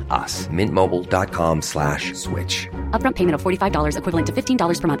on us. MintMobile.com/switch. Upfront payment of $45 equivalent to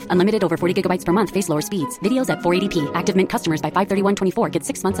 $15 per month. Unlimited over 40 gigabytes per month. Face lower speeds. Videos at 480p. Active Mint customers by 531.24 get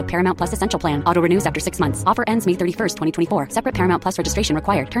 6 months of Paramount Plus Essential Plan. Auto renews after 6 months. Offer ends May 31st, 2024. Separate Paramount Plus registration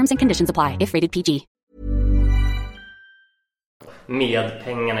required. Terms and conditions apply if rated PG. Med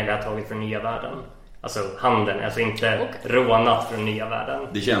pengarna vi har tagit från nya världen. Alltså handeln, alltså inte rånat från nya världen.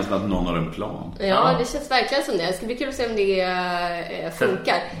 Det känns som att någon har en plan. Ja, det känns verkligen som det. Det ska bli kul att se om det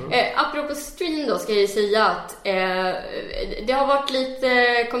funkar. Apropå stream då ska jag säga att det har varit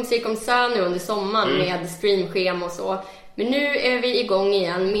lite kom så nu under sommaren med streamschema och så. Men nu är vi igång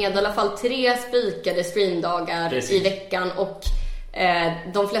igen med i alla fall 3 spikade streamdagar i veckan och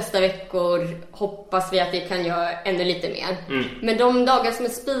de flesta veckor hoppas vi att vi kan göra ännu lite mer. Men de dagar som är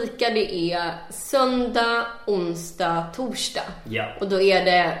spikade är söndag, onsdag, torsdag. Och då är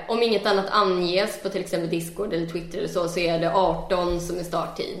det, om inget annat anges på till exempel Discord eller Twitter eller så är det 18 som är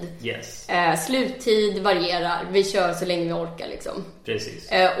starttid. Sluttid varierar. Vi kör så länge vi orkar liksom. Precis.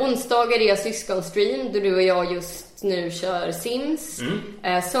 Onsdagar är syskonstream då du och jag just nu kör Sims.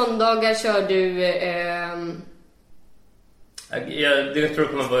 Söndagar kör du jag tror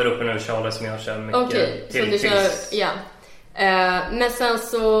att man börjar upp när Charles som jag kör mycket. Okej, så du kör, ja. Men sen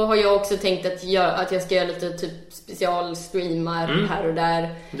så har jag också tänkt att jag ska göra lite typ specialstreamar här och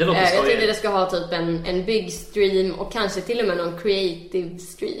där. Jag tänkte att jag ska ha typ en big stream och kanske till och med någon creative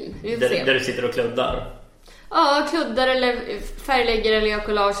stream. Där du sitter och kluddar. Ja, kluddar eller färglägger eller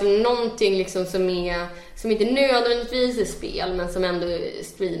collage eller någonting liksom som inte nödvändigtvis är spel men som ändå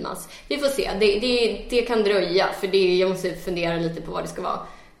streamas. Vi får se, det kan dröja för jag måste fundera lite på vad det ska vara.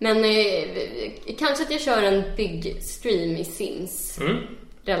 Men kanske att jag kör en big stream i Sims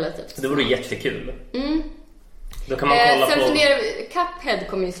relativt. Det vore jättekul. Då kan man kolla sen på... Cuphead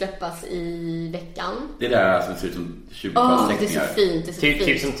kommer ju släppas i veckan. Det där som ser ut som 20-talsteckningar. Det är så fint, det är så fint.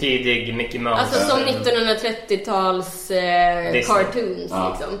 Typ som tidig Mickey Mouse. Alltså som 1930-tals cartoons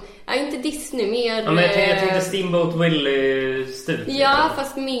liksom. Ja, inte Disney, mer... Ja, men jag tänkte Steamboat Willie-stuk. Ja,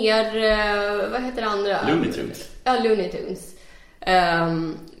 fast mer... vad heter det andra? Looney Tunes. Ja, Looney Tunes.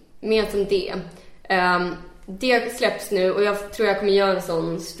 Mer som det. Det släpps nu och jag tror jag kommer göra en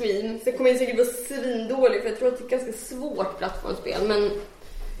sån stream. Sen kommer jag säkert vara svindålig för jag tror att det är ganska svårt plattformsspel. Men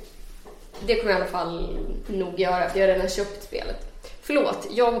det kommer jag i alla fall nog göra för jag har redan köpt spelet. Förlåt,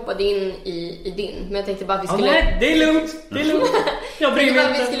 jag hoppade in i din. Men jag tänkte bara att vi skulle... nej, det är lugnt. Jag bryr mig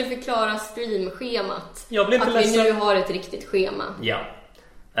inte. Vi skulle förklara streamschemat. Jag blir inte att ledsen. vi nu har ett riktigt schema. Ja.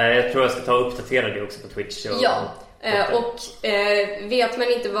 Jag tror jag ska ta och uppdatera det också på Twitch. Vet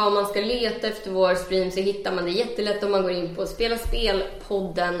man inte vad man ska leta efter vår stream så hittar man det jättelätt om man går in på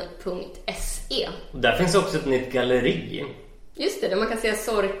spelaspelpodden.se. Där finns också ett nytt galleri. Just det, där man kan se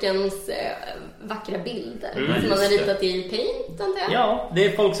Sorkens vackra bilder som man har ritat i Paint, antar jag. Ja, det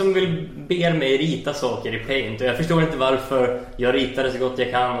är folk som vill be mig rita saker i Paint och jag förstår inte varför. Jag ritar det så gott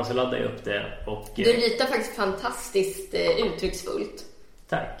jag kan och så laddar jag upp det och... Du ritar faktiskt fantastiskt uttrycksfullt.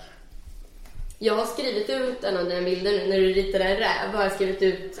 Tack. Jag har skrivit ut en av dina bilder nu när du ritade en räv. Har jag skrivit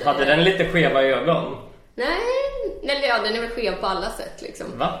ut... Hade den lite skeva ögon? Nej, den är väl skev på alla sätt liksom.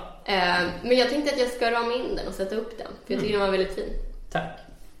 Va? Men jag tänkte att jag ska rama in den och sätta upp den. För jag tycker den var väldigt fin. Tack.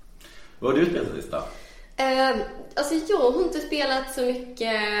 Vad har du spelat Lista? Alltså jag har inte spelat så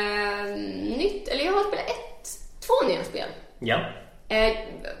mycket nytt. Eller jag har spelat 2 nya spel. Ja.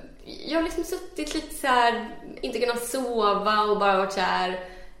 Jag har liksom suttit lite så här, inte kunnat sova och bara varit så här,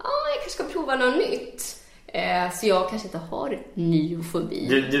 jag kanske ska prova något nytt. Så jag kanske inte har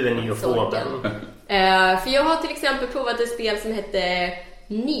neofobi. Du är neofoben. För jag har till exempel provat ett spel som heter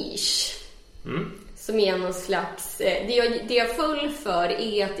Niche. Som är någon slags... Det jag full för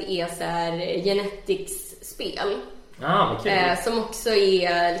är att det är så här genetics-spel. Okay. Som också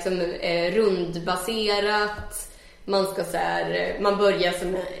är liksom rundbaserat. Man ska så här, man börjar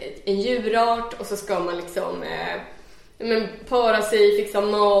som en djurart och så ska man liksom para sig, fixa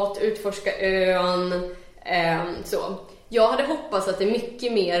mat, utforska ön. Så. Jag hade hoppats att det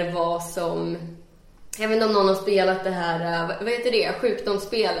mycket mer var som... Jag vet inte om någon har spelat det här, vad heter det?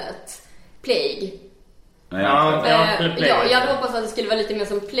 Sjukdomsspelet. Plague. Ja, jag hade hoppats att det skulle vara lite mer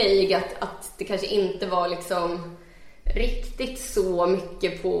som Plague. Att det kanske inte var liksom riktigt så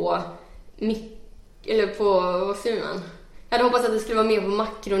mycket på... Eller på, vad säger man? Jag hade hoppats att det skulle vara mer på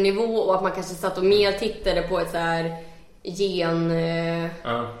makronivå och att man kanske satt och mer tittade på ett så här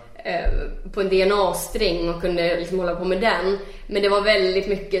på en DNA-sträng och kunde liksom hålla på med den. Men det var väldigt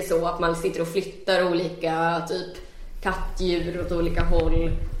mycket så att man sitter och flyttar olika typ kattdjur åt olika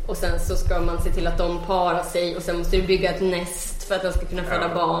håll och sen så ska man se till att de parar sig och sen måste du bygga ett nest för att de ska kunna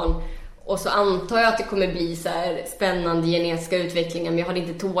föda barn. Och så antar jag att det kommer bli så här spännande genetiska utvecklingar, men jag hade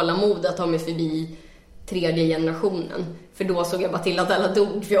inte tålamod att ta mig förbi 3:e generationen. För då såg jag bara till att alla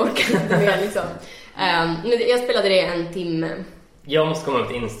dog, för jag orkade inte mer liksom. Jag spelade det 1 timme. Jag måste komma med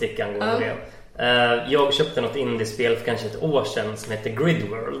ett instick angående det. Jag köpte något indiespel för kanske ett år sedan som heter Grid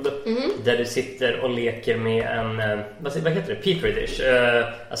World. Där du sitter och leker med en, vad heter det? Petri dish.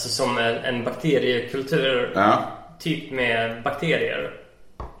 Alltså som en bakteriekultur. Typ med bakterier.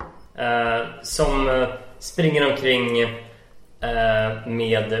 Som springer omkring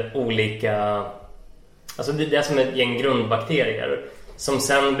med olika... Alltså det är som ett gäng grundbakterier som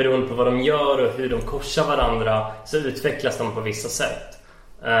sen, beroende på vad de gör och hur de korsar varandra, så utvecklas de på vissa sätt.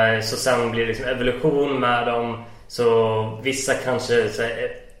 Så sen blir det liksom evolution med dem. Så vissa kanske så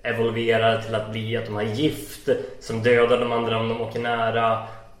evolverar till att bli att de har gift som dödar de andra om de åker nära.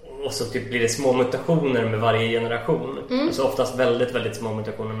 Och så typ blir det små mutationer med varje generation. Så oftast väldigt, väldigt små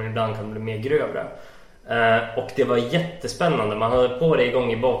mutationer, men ibland kan det bli mer grövre. Och det var jättespännande. Man hade på det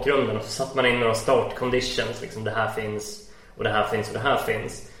igång i bakgrunden och så satt man in några start conditions liksom, det här finns och det här finns och det här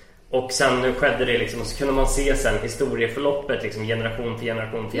finns. Och sen nu skedde det liksom, och så kunde man se sen historieförloppet liksom, generation för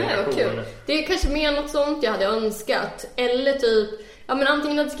generation för generation. Kul. Det är kanske mer något sånt jag hade önskat. Eller typ, ja men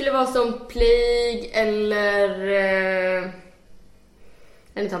antingen att det skulle vara som Plague eller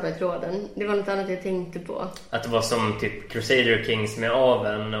nu tappade jag tråden. Det var något annat jag tänkte på. Att det var som typ Crusader Kings med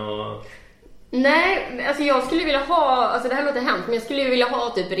aveln och... Nej, alltså jag skulle vilja ha, alltså det här låter hemskt, men jag skulle vilja ha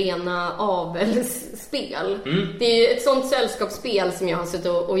typ rena avelsspel. Det är ju ett sånt sällskapsspel som jag har suttit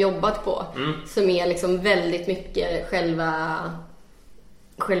och jobbat på, som är liksom väldigt mycket själva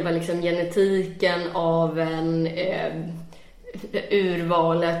liksom genetiken av en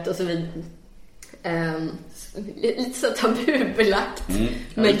urvalet och så vidare. lite så tabubelagt.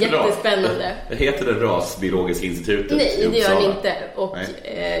 Men jättespännande. Heter det Rasbiologiska institutet? Nej, det gör det inte. Och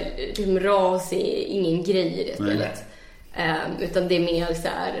ras är ingen grej i det spelet. Utan det är mer så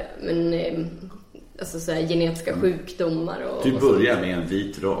här, alltså så här, genetiska sjukdomar och... Du börjar med en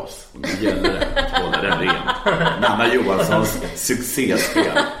vit ras och nu gäller det att hålla den ren. Nanna Johanssons succéspel.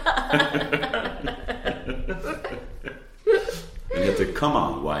 Den heter Come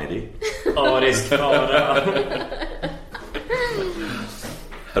On Whitey. Riskfara.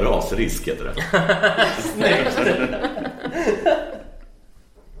 Rasrisk heter det. Snyggt.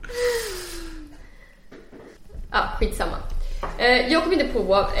 Skitsamma. Jag kom inte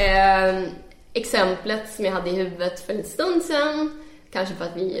på exemplet som jag hade i huvudet för en stund sedan. Kanske för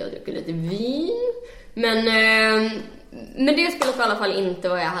att vi har druckit lite vin. Men det spelet var i alla fall inte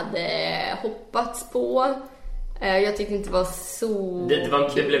vad jag hade hoppats på. Jag tyckte inte det var så...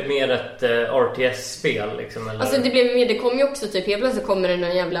 Det blev mer ett RTS-spel liksom, eller? Alltså det kom ju också typ, helt plötsligt kommer det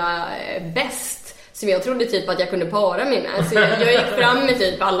någon jävla bäst som jag trodde typ att jag kunde para mig med. Så jag gick fram med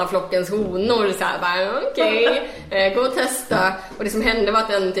typ alla flockens honor och så här bara okej, gå och testa. Och det som hände var att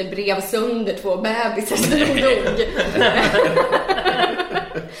den typ rev sönder 2 bebisar som dog.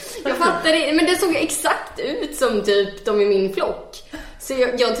 Jag fattar det, men det såg exakt ut som typ de i min flock. Så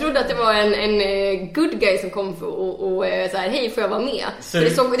jag trodde att det var en good guy som kom och så här, hej, får jag vara med? Så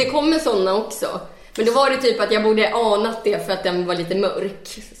det kommer sådana också. Men då var det typ att jag borde anat det för att den var lite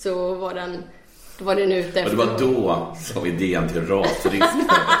mörk. Så var den ute efter. Och det var då som idén till rasrisk.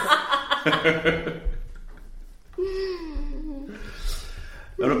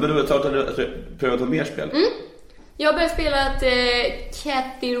 Men du har prövat mer spel? Jag började spela ett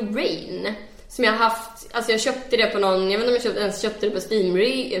Cathy Rain som jag haft, alltså jag köpte det på någon, jag vet inte om jag ens köpte det på Steam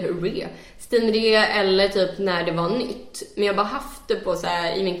Rea eller typ när det var nytt. Men jag bara haft det på så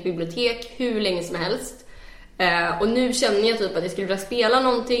här, i mitt bibliotek hur länge som helst. Och nu känner jag typ att jag skulle vilja spela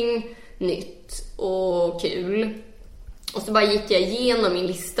någonting nytt och kul. Och så bara gick jag igenom min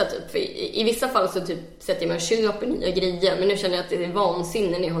lista typ. För i vissa fall så typ sätter jag mig och köper nya grejer. Men nu känner jag att det är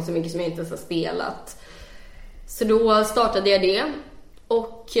vansinne när jag har så mycket som jag inte ens har spelat. Så då startade jag det.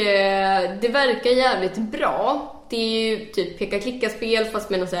 Och det verkar jävligt bra. Det är ju typ peka-klicka-spel fast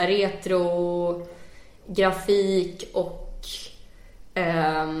med någon så här retro-grafik och...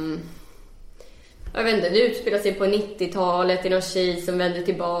 jag vet inte, det utspelar sig på 90-talet. Det är någon tjej som vänder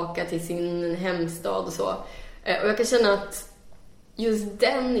tillbaka till sin hemstad och så. Och jag kan känna att just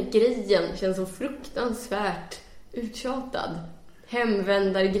den grejen känns så fruktansvärt uttjatad.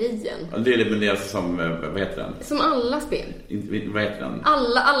 Hemvändargrejen. Det är det som, vad heter den? Som alla spel. Vad heter den?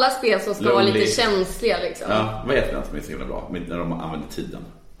 Alla spel som ska vara lite känsliga liksom. Ja, vad heter den som är så himla bra när de använder tiden?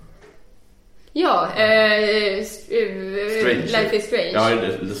 Ja, Life is Strange. Ja, det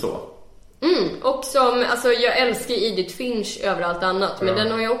är så. Och som, alltså jag älskar Edith Finch över allt annat. Men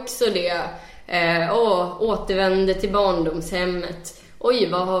den har ju också det. Återvände till barndomshemmet. Oj,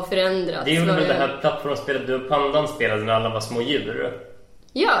 vad har förändrats? Det gjorde väl det här plattformsspelet du Pandan spelade när alla var små djur.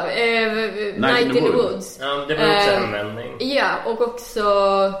 Ja, Night in the Woods. Ja, det var också en användning. Ja, och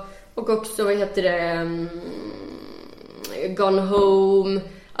också vad heter det? Gone Home.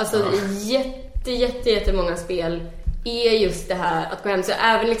 Alltså jättemånga spel är just det här att gå hem. Så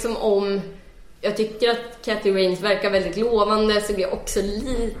även liksom om jag tycker att Cathy Rains verkar väldigt lovande, så blir jag också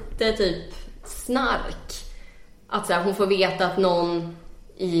lite typ snark. Att så här, hon får veta att någon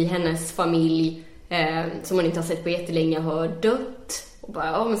i hennes familj som hon inte har sett på jättelänge har dött. Och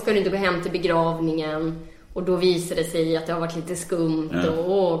bara, men ska du inte gå hem till begravningen? Och då visar det sig att det har varit lite skumt.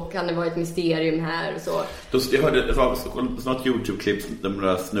 Och kan det vara ett mysterium här och så. Jag hörde något YouTube-klipp, de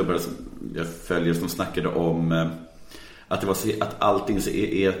några snubbar som jag följer som snackade om att det var att allting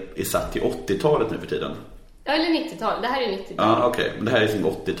är satt till 80-talet nu för tiden. Ja, eller 90-tal. Det här är 90-tal. Ja, okej. Men det här är sin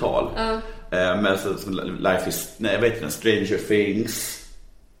 80-tal. Men så Life is... Nej, jag vet inte. Stranger Things.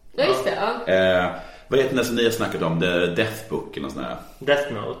 Ja, just det. Ja. Vad heter det som ni har snackat om? The Death Book eller något sånt här?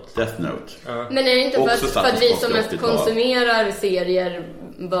 Death Note. Men är det inte för att vi som mest konsumerar serier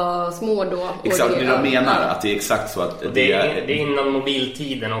var små då? Exakt, det de menar att det är exakt så att det är innan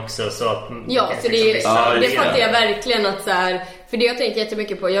mobiltiden också. Så att, ja, så det fattar jag verkligen att så här... För det jag tänker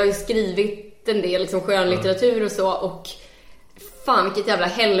jättemycket på, jag har ju skrivit en del liksom skönlitteratur och så, och fan vilket jävla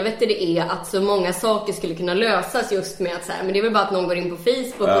helvete det är att så många saker skulle kunna lösas just med att så här, men det är väl bara att någon går in på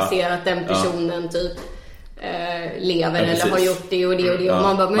Facebook och ser att den personen typ lever eller har gjort det och det och det och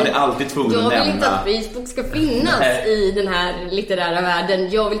man bara, men man är alltid tvungen att nämna. Jag vill inte att Facebook ska finnas i den här litterära världen.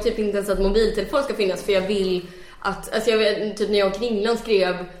 Jag vill typ inte ens att mobiltelefon ska finnas, för jag vill att, alltså jag vet, typ när jag och Kringlan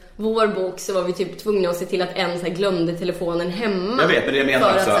skrev vår bok så var vi typ tvungna att se till att en så här glömde telefonen hemma. Jag vet, men det menar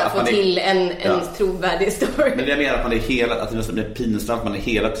för också att få till en trovärdig story. Men jag menar att man är det är pinsamt, man är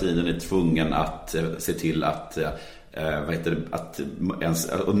hela tiden tvungen att se till att att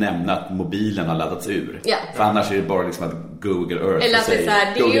nämna att mobilen har laddats ur. Ja. För annars är det bara liksom att Google Earth. Eller att det är så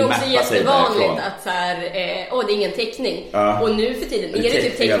här, det är ju också jättevanligt att så här, det är ingen täckning. Och nu för tiden är det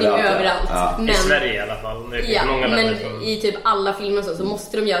typ täckning överallt. Ja. Men, i Sverige i alla fall. Men i typ alla filmer så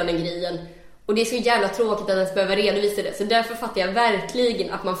måste de göra den grejen. Och det är så jävla tråkigt att ens behöva redovisa det. Så därför fattar jag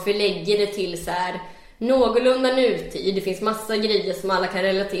verkligen att man förlägger det till så här någorlunda nutid. Det finns massa grejer som alla kan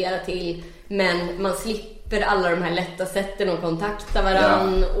relatera till, men man slipper alla de här lätta sätten att kontakta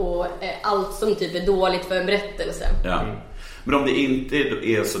varann och allt som typ är dåligt för en berättelse. Ja. Men om det inte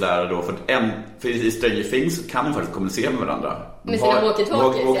är sådär då, för i Stranger Things kan man faktiskt kommunicera med varandra. Med sina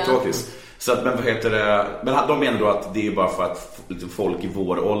walkie-talkies. Så att, men vad heter det? Men de menar då att det är bara för att folk i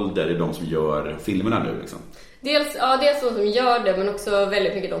vår ålder är de som gör filmerna nu liksom. Dels de som gör det, men också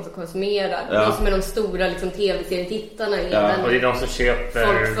väldigt mycket de som konsumerar. De som är de stora liksom, tv-serietittarna. Och det är de som köper...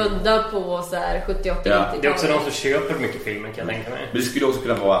 Folk födda på så här 70-80-90-talet. Det är också de som köper mycket filmer, kan jag tänka mig. Men det skulle också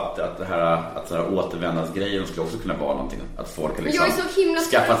kunna vara att det här återvändansgrejen skulle också kunna vara någonting. Att folk har liksom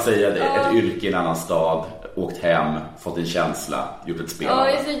skaffat sig ett yrke i en annan stad, åkt hem, fått en känsla, gjort ett spel. Ja,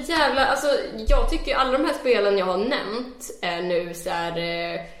 det är så jävla... Alltså, jag tycker alla de här spelen jag har nämnt nu så här...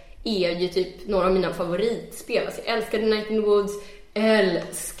 är ju typ några av mina favoritspel. Alltså, jag älskar The Night in the Woods,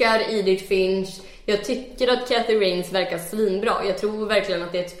 älskar Edith Finch. Jag tycker att Kathy Rains verkar svinbra. Jag tror verkligen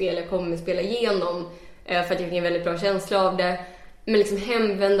att det är ett spel jag kommer spela igenom för att jag fick en väldigt bra känsla av det. Men liksom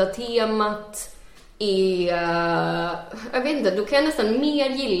hemvända temat är... jag vet inte, då kan jag nästan mer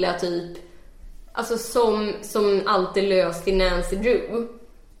gilla typ... Alltså som allt är löst i Nancy Drew.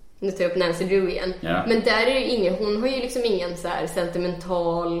 Nu tar jag upp Nancy Drew igen. Yeah. Men där är det ingen, hon har ju liksom ingen så här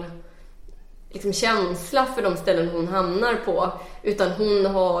sentimental liksom känsla för de ställen hon hamnar på, utan hon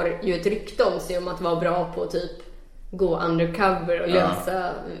har ju ett rykte om sig om att vara bra på typ gå undercover och lösa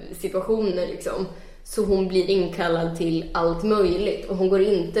situationer liksom. Så hon blir inkallad till allt möjligt och hon går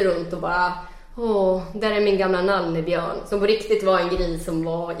inte runt och bara där är min gamla nallebjörn som på riktigt var en grej som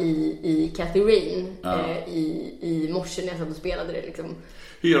var i Kathy Rain i morse när jag satt och spelade det liksom.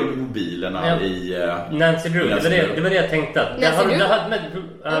 Hur gör de med mobilerna i... Nancy Drew, det var det jag tänkte.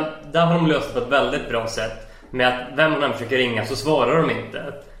 Där har de löst det på ett väldigt bra sätt. Med att vem hon försöker ringa så svarar de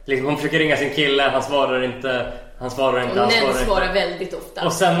inte. Liksom, hon försöker ringa sin kille, han svarar inte. Han svarar väldigt ofta.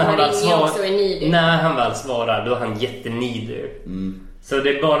 Och sen när han väl svarar, då är han jättenidig. Så det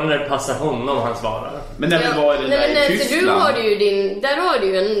är bara när det passar honom han svarar. Men när vi var i den där i Tyskland... Där har du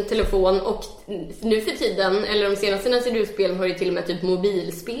ju en telefon och nu för tiden, eller de senaste Nancy Drew-spelen har ju till och med typ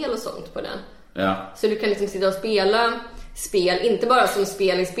mobilspel och sånt på den. Ja. Så du kan liksom sitta och spela spel, inte bara som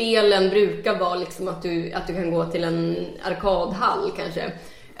spel i spelen brukar vara liksom att du kan gå till en arkadhall kanske.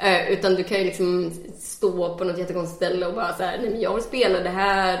 Utan du kan ju liksom stå på något jättekonstigt ställe och bara så här, nej men jag vill spela det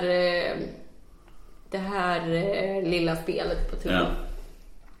här lilla spelet på telefon. Ja.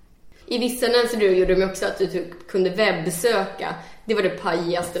 I vissa Nancy Drew gjorde de också att du typ kunde webbsöka. Det var det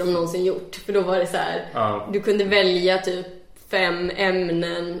pajaste de någonsin gjort. För då var det så här, du kunde välja typ 5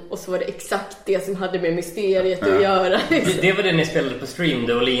 ämnen och så var det exakt det som hade med mysteriet att göra. Det var det ni spelade på stream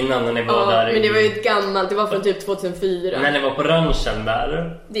då, eller innan när ni var där. Men det var ju ett gammalt, det var från typ 2004. När ni var på ranchen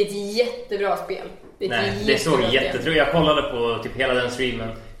där. Det är ett jättebra spel. Det såg jättetråkigt. Jag kollade på typ hela den streamen.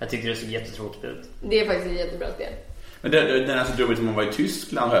 Jag tyckte det såg jättetråkigt ut. Det är faktiskt ett jättebra spel. Men den här så drog man var i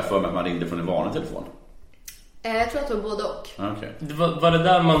Tyskland har jag för mig att man ringde från en vanlig telefon. Jag tror att det var både och. Okay. Var det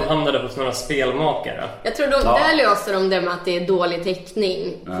där man hamnade hos några spelmakare? Jag tror där löser de det med att det är dålig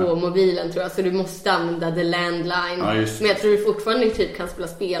täckning på mobilen tror jag. Så du måste använda the landline. Men jag tror du fortfarande typ kan spela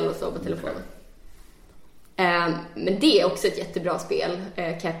spel och så på telefonen. Men det är också ett jättebra spel.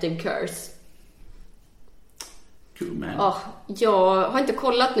 Captive Curse. Jag har inte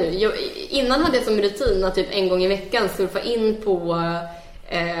kollat nu. Innan hade jag som rutin att typ en gång i veckan surfa in på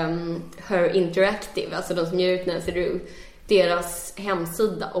Her Interactive, alltså de som ger ut Nancy Drew, deras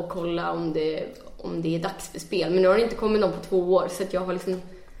hemsida och kolla om det är dags för spel. Men nu har det inte kommit någon på 2 år så att jag har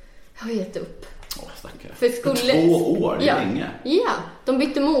gett upp. För 2 år? Det är länge. Ja, de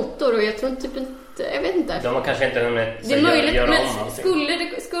bytte motor och jag tror typ inte, jag vet inte. De har kanske inte hunnit det är möjligt, göra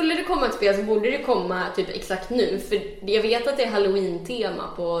men skulle det komma ett spel så borde det komma typ exakt nu. För jag vet att det är Halloween-tema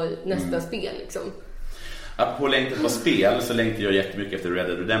på nästa spel liksom. På längtan på spel så längtar jag jättemycket efter Red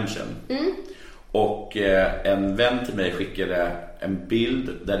Dead Redemption. Och en vän till mig skickade en bild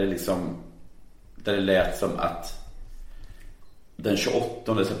där det lät som att den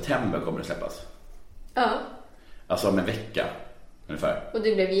 28 september kommer det släppas. Ja. Alltså om en vecka. ungefär. Och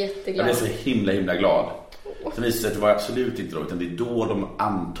du blev jätteglad. Jag blev så himla glad. Sen visade att det var absolut inte då, utan det är då de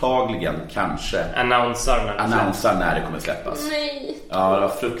antagligen kanske annonsar när det kommer släppas. Nej. Ja, det var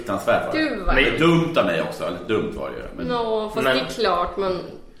fruktansvärt. Gud, men det är dumt av mig också, eller dumt var det ju. Fast det är klart man...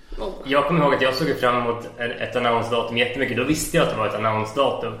 Jag kommer ihåg att jag såg fram emot ett annonsdatum jättemycket. Då visste jag att det var ett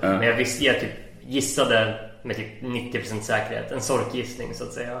annonsdatum. Men jag typ gissade med typ 90% säkerhet, en sorkgissning så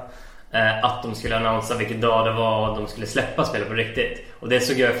att säga, att de skulle annonsera vilken dag det var de skulle släppa spelet på riktigt. Och det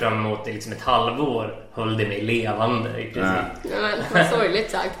såg jag fram emot i liksom ett halvår. Höll det mig levande i princip. Ja, vad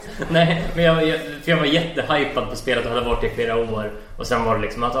sorgligt sagt. Nej, men jag var jättehypad på spelet och hade varit i flera år. Och sen var det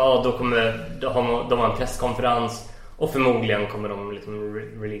liksom att de har en presskonferens. Och förmodligen kommer de liksom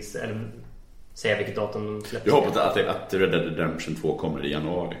release eller säga vilket datum de släpper. Jag hoppas att Red Dead Redemption 2 kommer i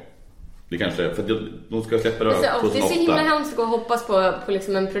januari. Det kanske, för de ska släppa det 2008. Det är så himla hemskt att hoppas på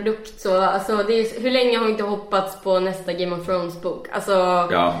liksom en produkt så, alltså, det är, hur länge har vi inte hoppats på nästa Game of Thrones bok? Alltså,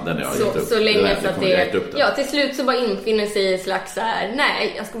 ja, den är så länge så att det till slut så bara infinner sig ett slags så här,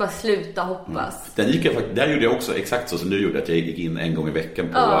 nej, jag ska bara sluta hoppas. Där gjorde jag också exakt så som du gjorde, att jag gick in en gång i veckan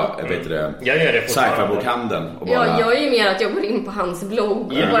på jag gör det sci-fi-bokhandeln och bara... Ja, jag är ju mer att jag går in på hans blogg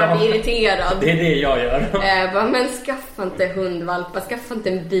och bara blir irriterad. Det är det jag gör. Men skaffa inte hundvalpar, skaffa inte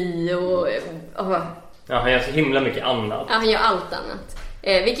en bio. Ja, han gör så himla mycket annat. Ja, han gör allt annat.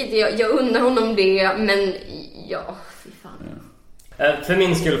 Vilket jag undrar honom det, men ja, fy fan. För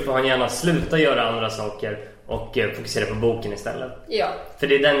min skull får han gärna sluta göra andra saker och fokusera på boken istället. Ja. För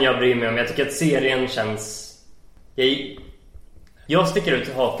det är den jag bryr mig om. Jag tycker att serien känns... Jag sticker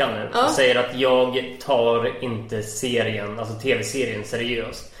ut hakan nu och säger att jag tar inte serien, alltså tv-serien,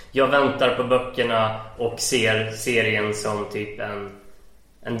 seriöst. Jag väntar på böckerna och ser serien som typ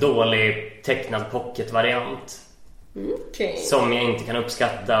en dålig tecknad pocket-variant. Okay. Som jag inte kan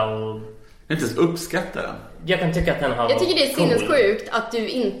uppskatta och... Inte ens uppskatta den? Jag kan tycka att den har... Jag tycker det är sinnessjukt att du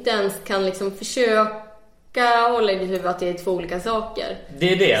inte ens kan liksom försöka hålla i ditt huvud att det är två olika saker.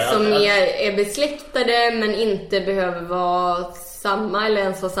 Det är det. Som är besläktade men inte behöver vara samma eller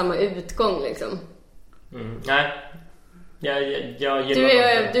ens ha samma utgång liksom. Nej. Jag du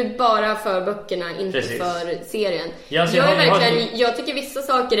är bara för böckerna, inte Precis. För serien. Jag tycker vissa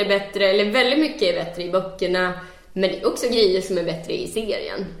saker är bättre, eller väldigt mycket är bättre i böckerna, men det är också grejer som är bättre i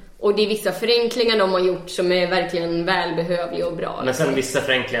serien. Och det är vissa förenklingar de har gjort som är verkligen välbehövliga och bra. Men sen vissa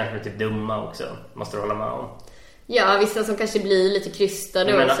förenklingar som är typ dumma också, måste du hålla med om. Ja, vissa som kanske blir lite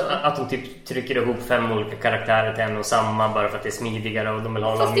krystade men också. Att de typ trycker ihop 5 olika karaktärer till en och samma bara för att det är smidigare och de vill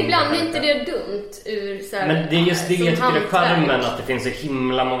ha. Fast ibland är inte det dumt ur så här, men det är just det jag tycker är charmen, att det finns så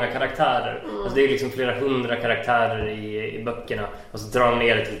himla många karaktärer. Alltså det är liksom flera 100 karaktärer i böckerna och så drar de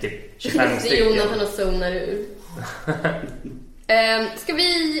ner det till typ 25 stycken. Jonathan och zonar ur.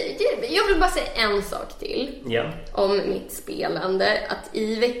 Jag vill bara säga en sak till om mitt spelande. Att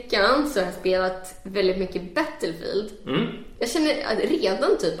i veckan så har jag spelat väldigt mycket Battlefield. Jag känner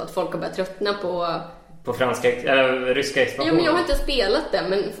redan typ att folk har börjat tröttna på franska ryska expansion. Ja, men jag har inte spelat det,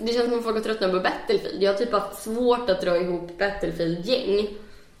 men det känns som att folk har tröttnat på Battlefield. Jag har typ haft svårt att dra ihop Battlefield-gäng.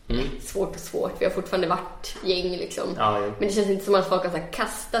 Svårt, för jag har fortfarande varit gäng liksom. Men det känns inte som att folk har så här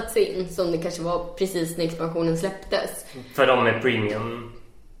kastat sig in som det kanske var precis när expansionen släpptes. För de är premium.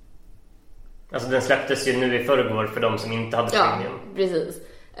 Alltså den släpptes ju nu i förrgår för de som inte hade premium. Ja, precis.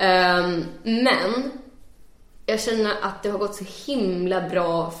 Men jag känner att det har gått så himla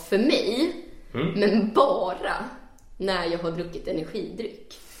bra för mig. Men bara när jag har druckit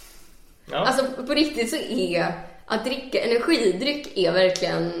energidryck. Alltså på riktigt så är att dricka energidryck är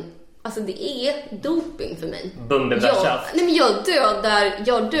verkligen, alltså det är doping för mig.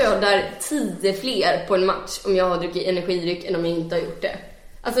 Jag dödar 10 fler på en match om jag har druckit energidryck än om jag inte har gjort det.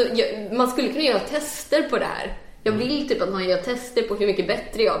 Alltså man skulle kunna göra tester på det här. Jag vill typ att man gör tester på hur mycket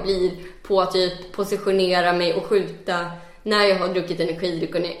bättre jag blir på att typ positionera mig och skjuta när jag har druckit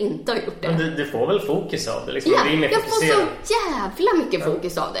energidryck och när jag inte har gjort det. Men du får väl fokus av det liksom. Ja, jag får så jävla mycket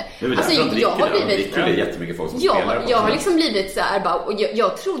fokus av det. Alltså jag har blivit jättemycket folk som spelar. Jag har liksom blivit så här bara, och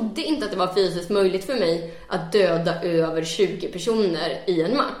jag trodde inte att det var fysiskt möjligt för mig att döda över 20 personer i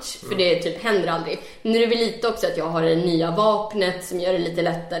en match, för det typ händer aldrig. Nu är det väl lite också att jag har det nya vapnet som gör det lite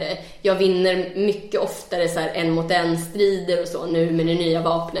lättare. Jag vinner mycket oftare så här 1-mot-1 strider och så nu med det nya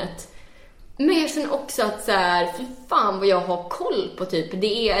vapnet. Men jag känner också att så här, för fan vad jag har koll på typ,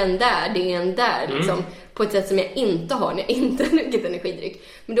 det är en där liksom, på ett sätt som jag inte har när jag inte har druckit energidryck.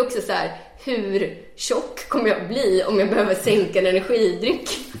 Men det är också så här, hur tjock kommer jag bli om jag behöver sänka en energidryck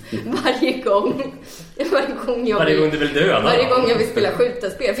varje gång du vill döda? Varje gång jag vill spela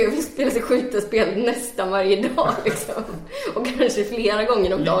skjutarspel, för jag vill spela skjutarspel nästan varje dag liksom. Och kanske flera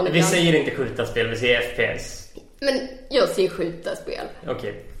gånger om dagen. Vi säger inte skjutarspel, vi säger FPS. Men jag ser skjutarspel.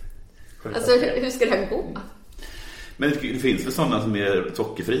 Okej. Alltså hur ska det här gå? Men det finns väl sådana som är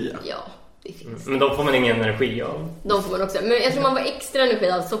sockerfria? Ja, det finns. Men då får man ingen energi av. De får man också. Men jag tror man var extra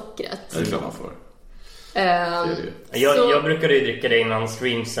energi av sockret. Ja, det är klart man får. Jag brukade ju dricka det innan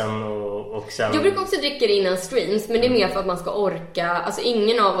streamsen och sen... Jag brukar också dricka det innan streams, men det är mer för att man ska orka. Alltså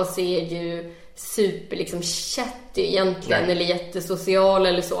ingen av oss är ju super liksom chatty egentligen. Nej. Eller jättesocial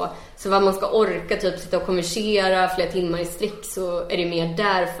eller så. Så vad man ska orka typ sitta och konversera flera timmar i sträck, så är det mer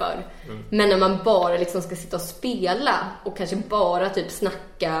därför. Men när man bara liksom ska sitta och spela och kanske bara typ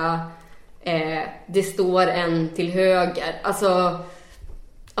snacka, det står en till höger. Alltså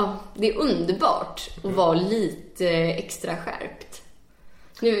ja, det är underbart att vara lite extra skärpt.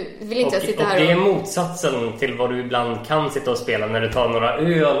 Nu vill inte jag sitta här och det är motsatsen till vad du ibland kan sitta och spela när du tar några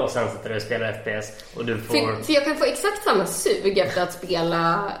öl och sen sitter du och spelar FPS och du får... För jag kan få exakt samma sug efter att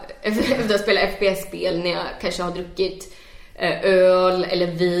spela FPS-spel när jag kanske har druckit öl eller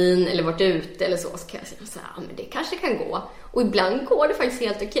vin eller varit ute eller så kan jag säga så här, men det kanske kan gå. Och ibland går det faktiskt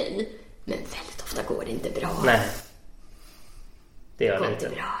helt okej, men väldigt ofta går det inte bra. Nej. Det gör det inte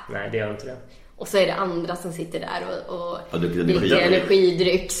bra. Nej, det gör inte det. Och så är det andra som sitter där och dricker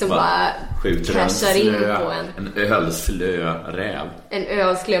energidryck som bara cashar in på en. En ölslö räv. En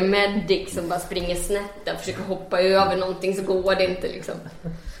ölslö medic som bara springer snett där, försöker hoppa över någonting, så går det inte liksom.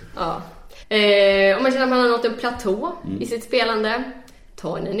 Ja. Om man känner att man har nått en platå i sitt spelande,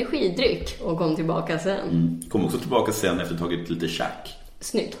 ta en energidryck och kom tillbaka sen. Kom också tillbaka sen efter tagit lite tjack.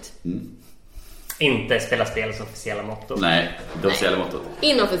 Snyggt. Inte spela spels officiella motto. Nej, det officiella mottot.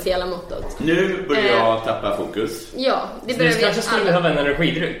 Inofficiella mottot. Nu börjar jag tappa fokus. Ja, det börjar vi kanske skulle behöva en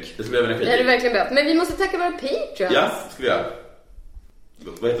energidryck. Det skulle behöva energidryck. Det är det verkligen behövt. Men vi måste tacka våra patrons. Ja, skulle jag.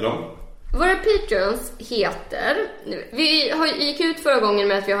 Vad heter de? Våra patrons heter... Vi gick ut förra gången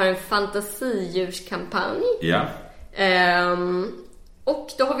med att vi har en fantasidjurskampanj. Ja. Och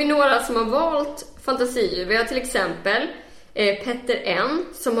då har vi några som har valt fantasidjur. Vi har till exempel Petter N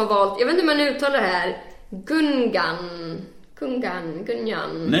som har valt... Jag vet inte hur man uttalar det här. Gungan.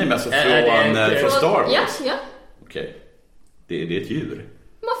 Nej, men alltså från Star Wars. Ja. Okej. Det är ett djur.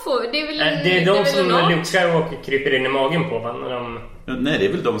 Man får, det är väl det är de som Luke Skywalker kryper in i magen på, va? När de... Nej, det är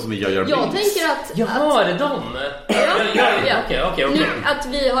väl de som gör jag tänker att... Jaha, är det de? Ja. Okej. Nu att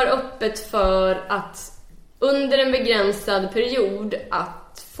vi har öppet för att under en begränsad period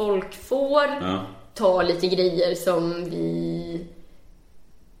att folk får ta lite grejer som vi...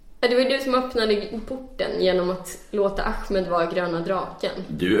 Det var ju du som öppnade porten genom att låta Ahmed vara gröna draken.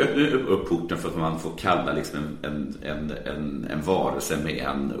 Du öppnade upp porten för att man får kalla liksom en varelse med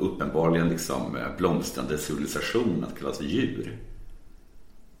en uppenbarligen liksom blomstrande civilisation att kallas för djur.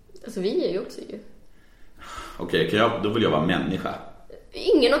 Alltså vi är ju också djur. Okej, då vill jag vara människa.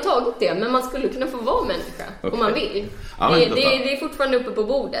 Ingen har tagit det, men man skulle kunna få vara människa om man vill. Ja, det är fortfarande uppe på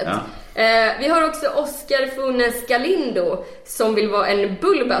bordet. Ja. Vi har också Oscar Funes Galindo som vill vara en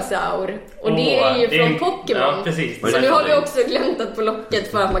Bulbasaur. Och det är ju från Pokémon. Ja, precis. Så nu har vi också glömt på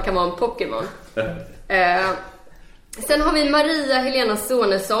locket för att man kan vara en Pokémon. Sen har vi Maria Helena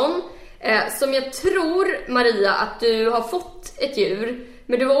Sonesson, som jag tror, Maria, att du har fått ett djur.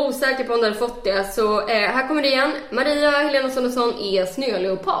 Men du var osäker på om du hade fått det. Så här kommer det igen. Maria Helena Sonesson är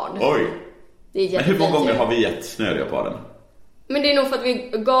snöleopard. Oj! Det är men hur många gånger har vi gett snöleoparden? Men det är nog för att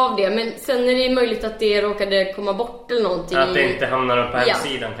vi gav det. Men sen är det möjligt att det råkade komma bort eller någonting. Att det inte hamnar upp på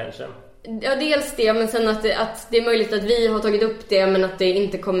hemsidan kanske. Ja, dels det. Men sen att det är möjligt att vi har tagit upp det, men att det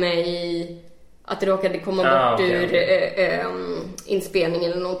inte kommer i... Att det råkade komma bort ur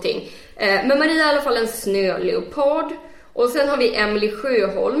inspelningen eller någonting. Men Maria är i alla fall en snöleopard. Och sen har vi Emily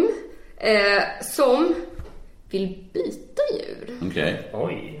Sjöholm som vill byta djur. Okej.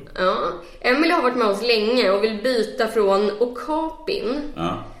 Oj. Ja. Emily har varit med oss länge och vill byta från okapin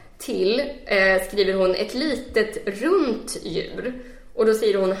till, skriver hon, ett litet runt djur. Och då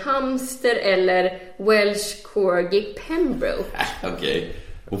säger hon hamster eller Welsh Corgi Pembroke. Okej.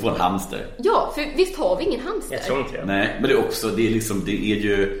 Hon får en hamster. Ja, för visst har vi ingen hamster? Jag tror inte det. Nej, men det är också, det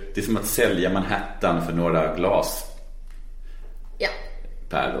är som att sälja Manhattan för några glas. Ja.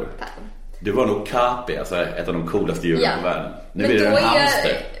 Pärlor. Du var nog Kapi, alltså ett av de coolaste djuren på världen. Nu men är det en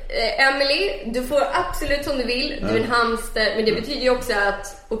hamster. Emily, du får absolut som du vill. Du är en hamster, men det betyder ju också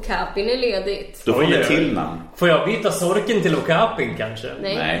att Okapin är ledigt. Då får du till namn. Får jag byta sorken till Okapin kanske?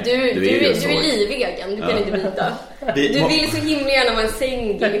 Nej, du är livegen. Du kan inte byta. Du vill så himla gärna vara en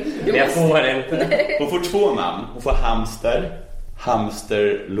säng. Jag får inte. Hon får 2 namn. Hon får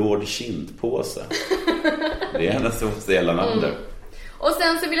hamster Lord Kindpåse. Det är hennes officiella namn där. Och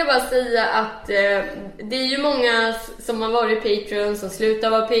sen så vill jag bara säga att det är ju många som har varit patrons som slutar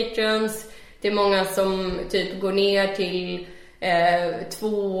vara patrons. Det är många som typ går ner till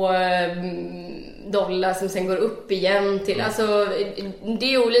 $2 som sen går upp igen till, alltså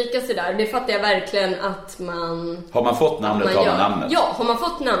det är olika sådär. Det fattar jag verkligen att man... Har man fått namnet har man namnet. Ja, har man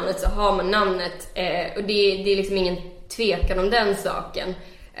fått namnet så har man namnet, och det är liksom ingen tvekan om den saken.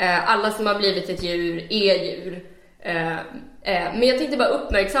 Alla som har blivit ett djur är djur. Men jag tänkte bara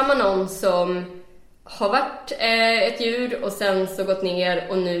uppmärksamma någon som har varit ett djur och sen så gått ner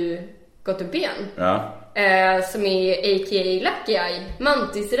och nu gått upp igen. Ja. Som är a.k.a. Lucky Eye,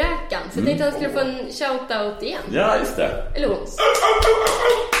 mantisräkan. Så jag tänkte att han skulle få en shoutout igen. Ja, just det. Eller hon.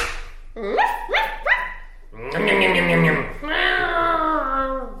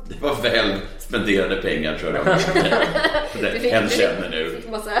 Det var väl spenderade pengar, tror jag. En känner nu.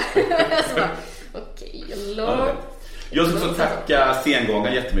 Okej, jag ska också tacka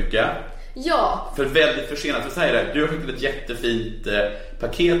Sengången jättemycket. Ja. För väldigt försenat. För att säga det, du har skickat ett jättefint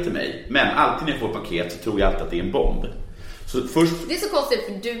paket till mig. Men alltid när jag får paket så tror jag alltid att det är en bomb. Så först... Det är så konstigt,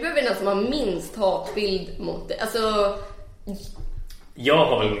 för du är väl den som har minst hatbild mot det. Alltså... Jag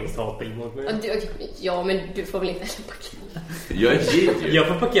har väl minst hatbild mot mig. Ja, men du får väl inte heller paket. Jag är jid. Jag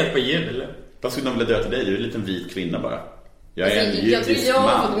får paket på jul. Vad skulle de vilja döda till dig? Du är en liten vit kvinna bara. Jag är en jag tror jag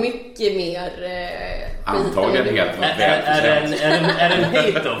har fått mycket mer antagligen helt är det en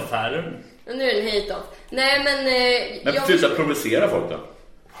hate-off här? Nu är det en hate-off. Nej, men men sluta provocera folk då.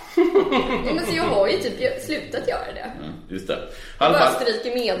 Men så jag har ju typ slutat göra det. Just det. Jag bara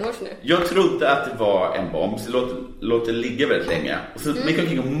stryker medhårs nu. Jag trodde att det var en bomb, så låt det ligga väldigt länge. Och så mycket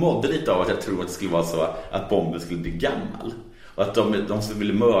omkring och mådde lite av att jag tror att det skulle vara så att bomben skulle bli gammal. Och att de som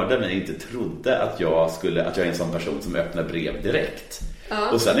ville mörda mig inte trodde att jag är en sån person som öppnar brev direkt. Ja.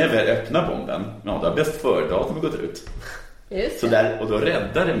 Och sen när jag väl öppnar bomben, då har bäst före-datum gått ut. Just så där, och då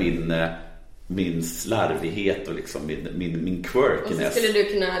räddade min slarvighet och liksom min quirkiness. Och så skulle du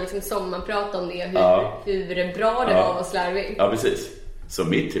kunna liksom sommarprata om det, hur bra det var att vara slarvig. Ja, precis. Så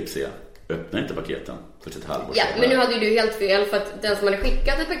mitt tips är, öppna inte paketen för ett halvår. Ja, men nu hade ju du helt fel, för att den som hade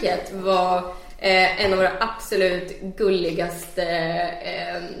skickat ett paket var en av våra absolut gulligaste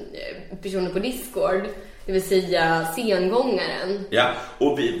personer på Discord. Det vill säga Sengångaren. Ja,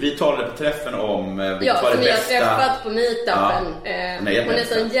 och vi talade på träffen om vilket var det bästa. Ja, som vi har träffat på meetupen. Hon är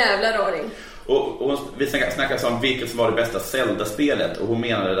sån jävla raring. Och vi snackade om vilket som var det bästa Zelda-spelet. Och hon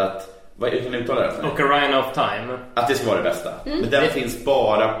menade att, vad kan ni uttala det för? Ocarina of Time. Att det ska vara det bästa. Men den finns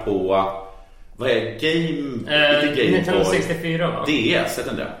bara på, vad är Nintendo 64, va? DS,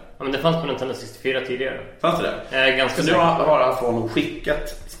 heter det? Ja, men det fanns på Nintendo 64 tidigare. Fanns det? Ganska så nu har hon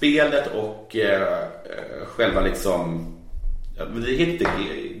skickat spelet och själva liksom... Det heter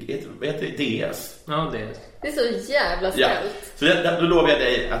DS. Ja, DS. Det är så jävla snällt. Ja. Så då lovar jag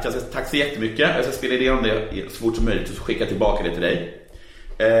dig att jag ska tack så jättemycket. Jag ska spela igenom det så fort som möjligt och skicka tillbaka det till dig.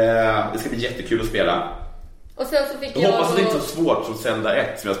 Det ska bli jättekul att spela. Och sen så fick jag hoppas att det inte är så svårt som Zelda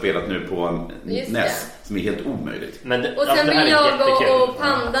 1 som jag har spelat nu på NES, som är helt omöjligt. Och sen vill jag och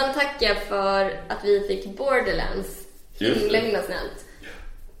Pandan tacka för att vi fick Borderlands. Himla snällt.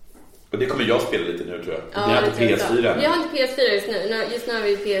 Och det kommer jag spela lite nu, tror jag. Ja, vi har inte PS4 nu. Vi har inte PS4 just nu. Just nu har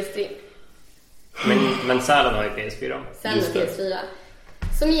vi PS3. Men Sälen har ju PS4. Sälen har PS4.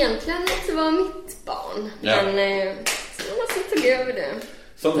 Som egentligen inte var mitt barn. Ja. Men så man tog över det.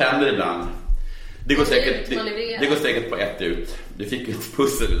 Sånt händer ibland. Det går säkert på ett ut. Du fick ett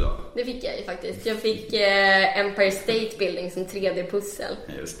pussel idag. Det fick jag ju faktiskt. Jag fick Empire State Building som 3D-pussel.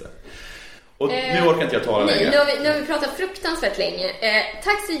 Just det. Och nu orkar inte jag tala längre. Nu har vi pratat fruktansvärt länge.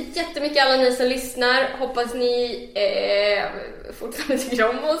 Tack så jättemycket alla ni som lyssnar. Hoppas ni fortfarande tycker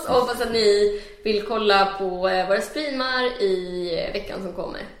om oss. Och hoppas att ni vill kolla på våra streamar i veckan som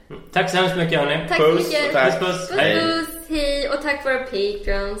kommer. Tack så hemskt mycket, hörni. Tack så mycket. Tack. Puss. Hej. Och tack för våra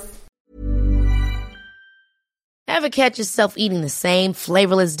patrons. Ever catch yourself eating the same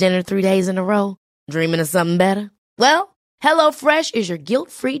flavorless dinner 3 days in a row? Dreaming of something better? Well, HelloFresh is your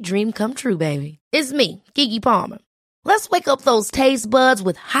guilt-free dream come true, baby. It's me, Keke Palmer. Let's wake up those taste buds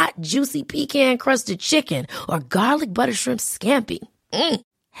with hot, juicy pecan-crusted chicken or garlic butter shrimp scampi.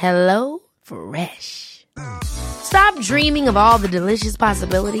 Hello Fresh. Stop dreaming of all the delicious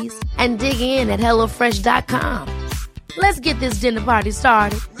possibilities and dig in at HelloFresh.com. Let's get this dinner party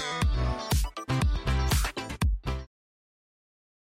started.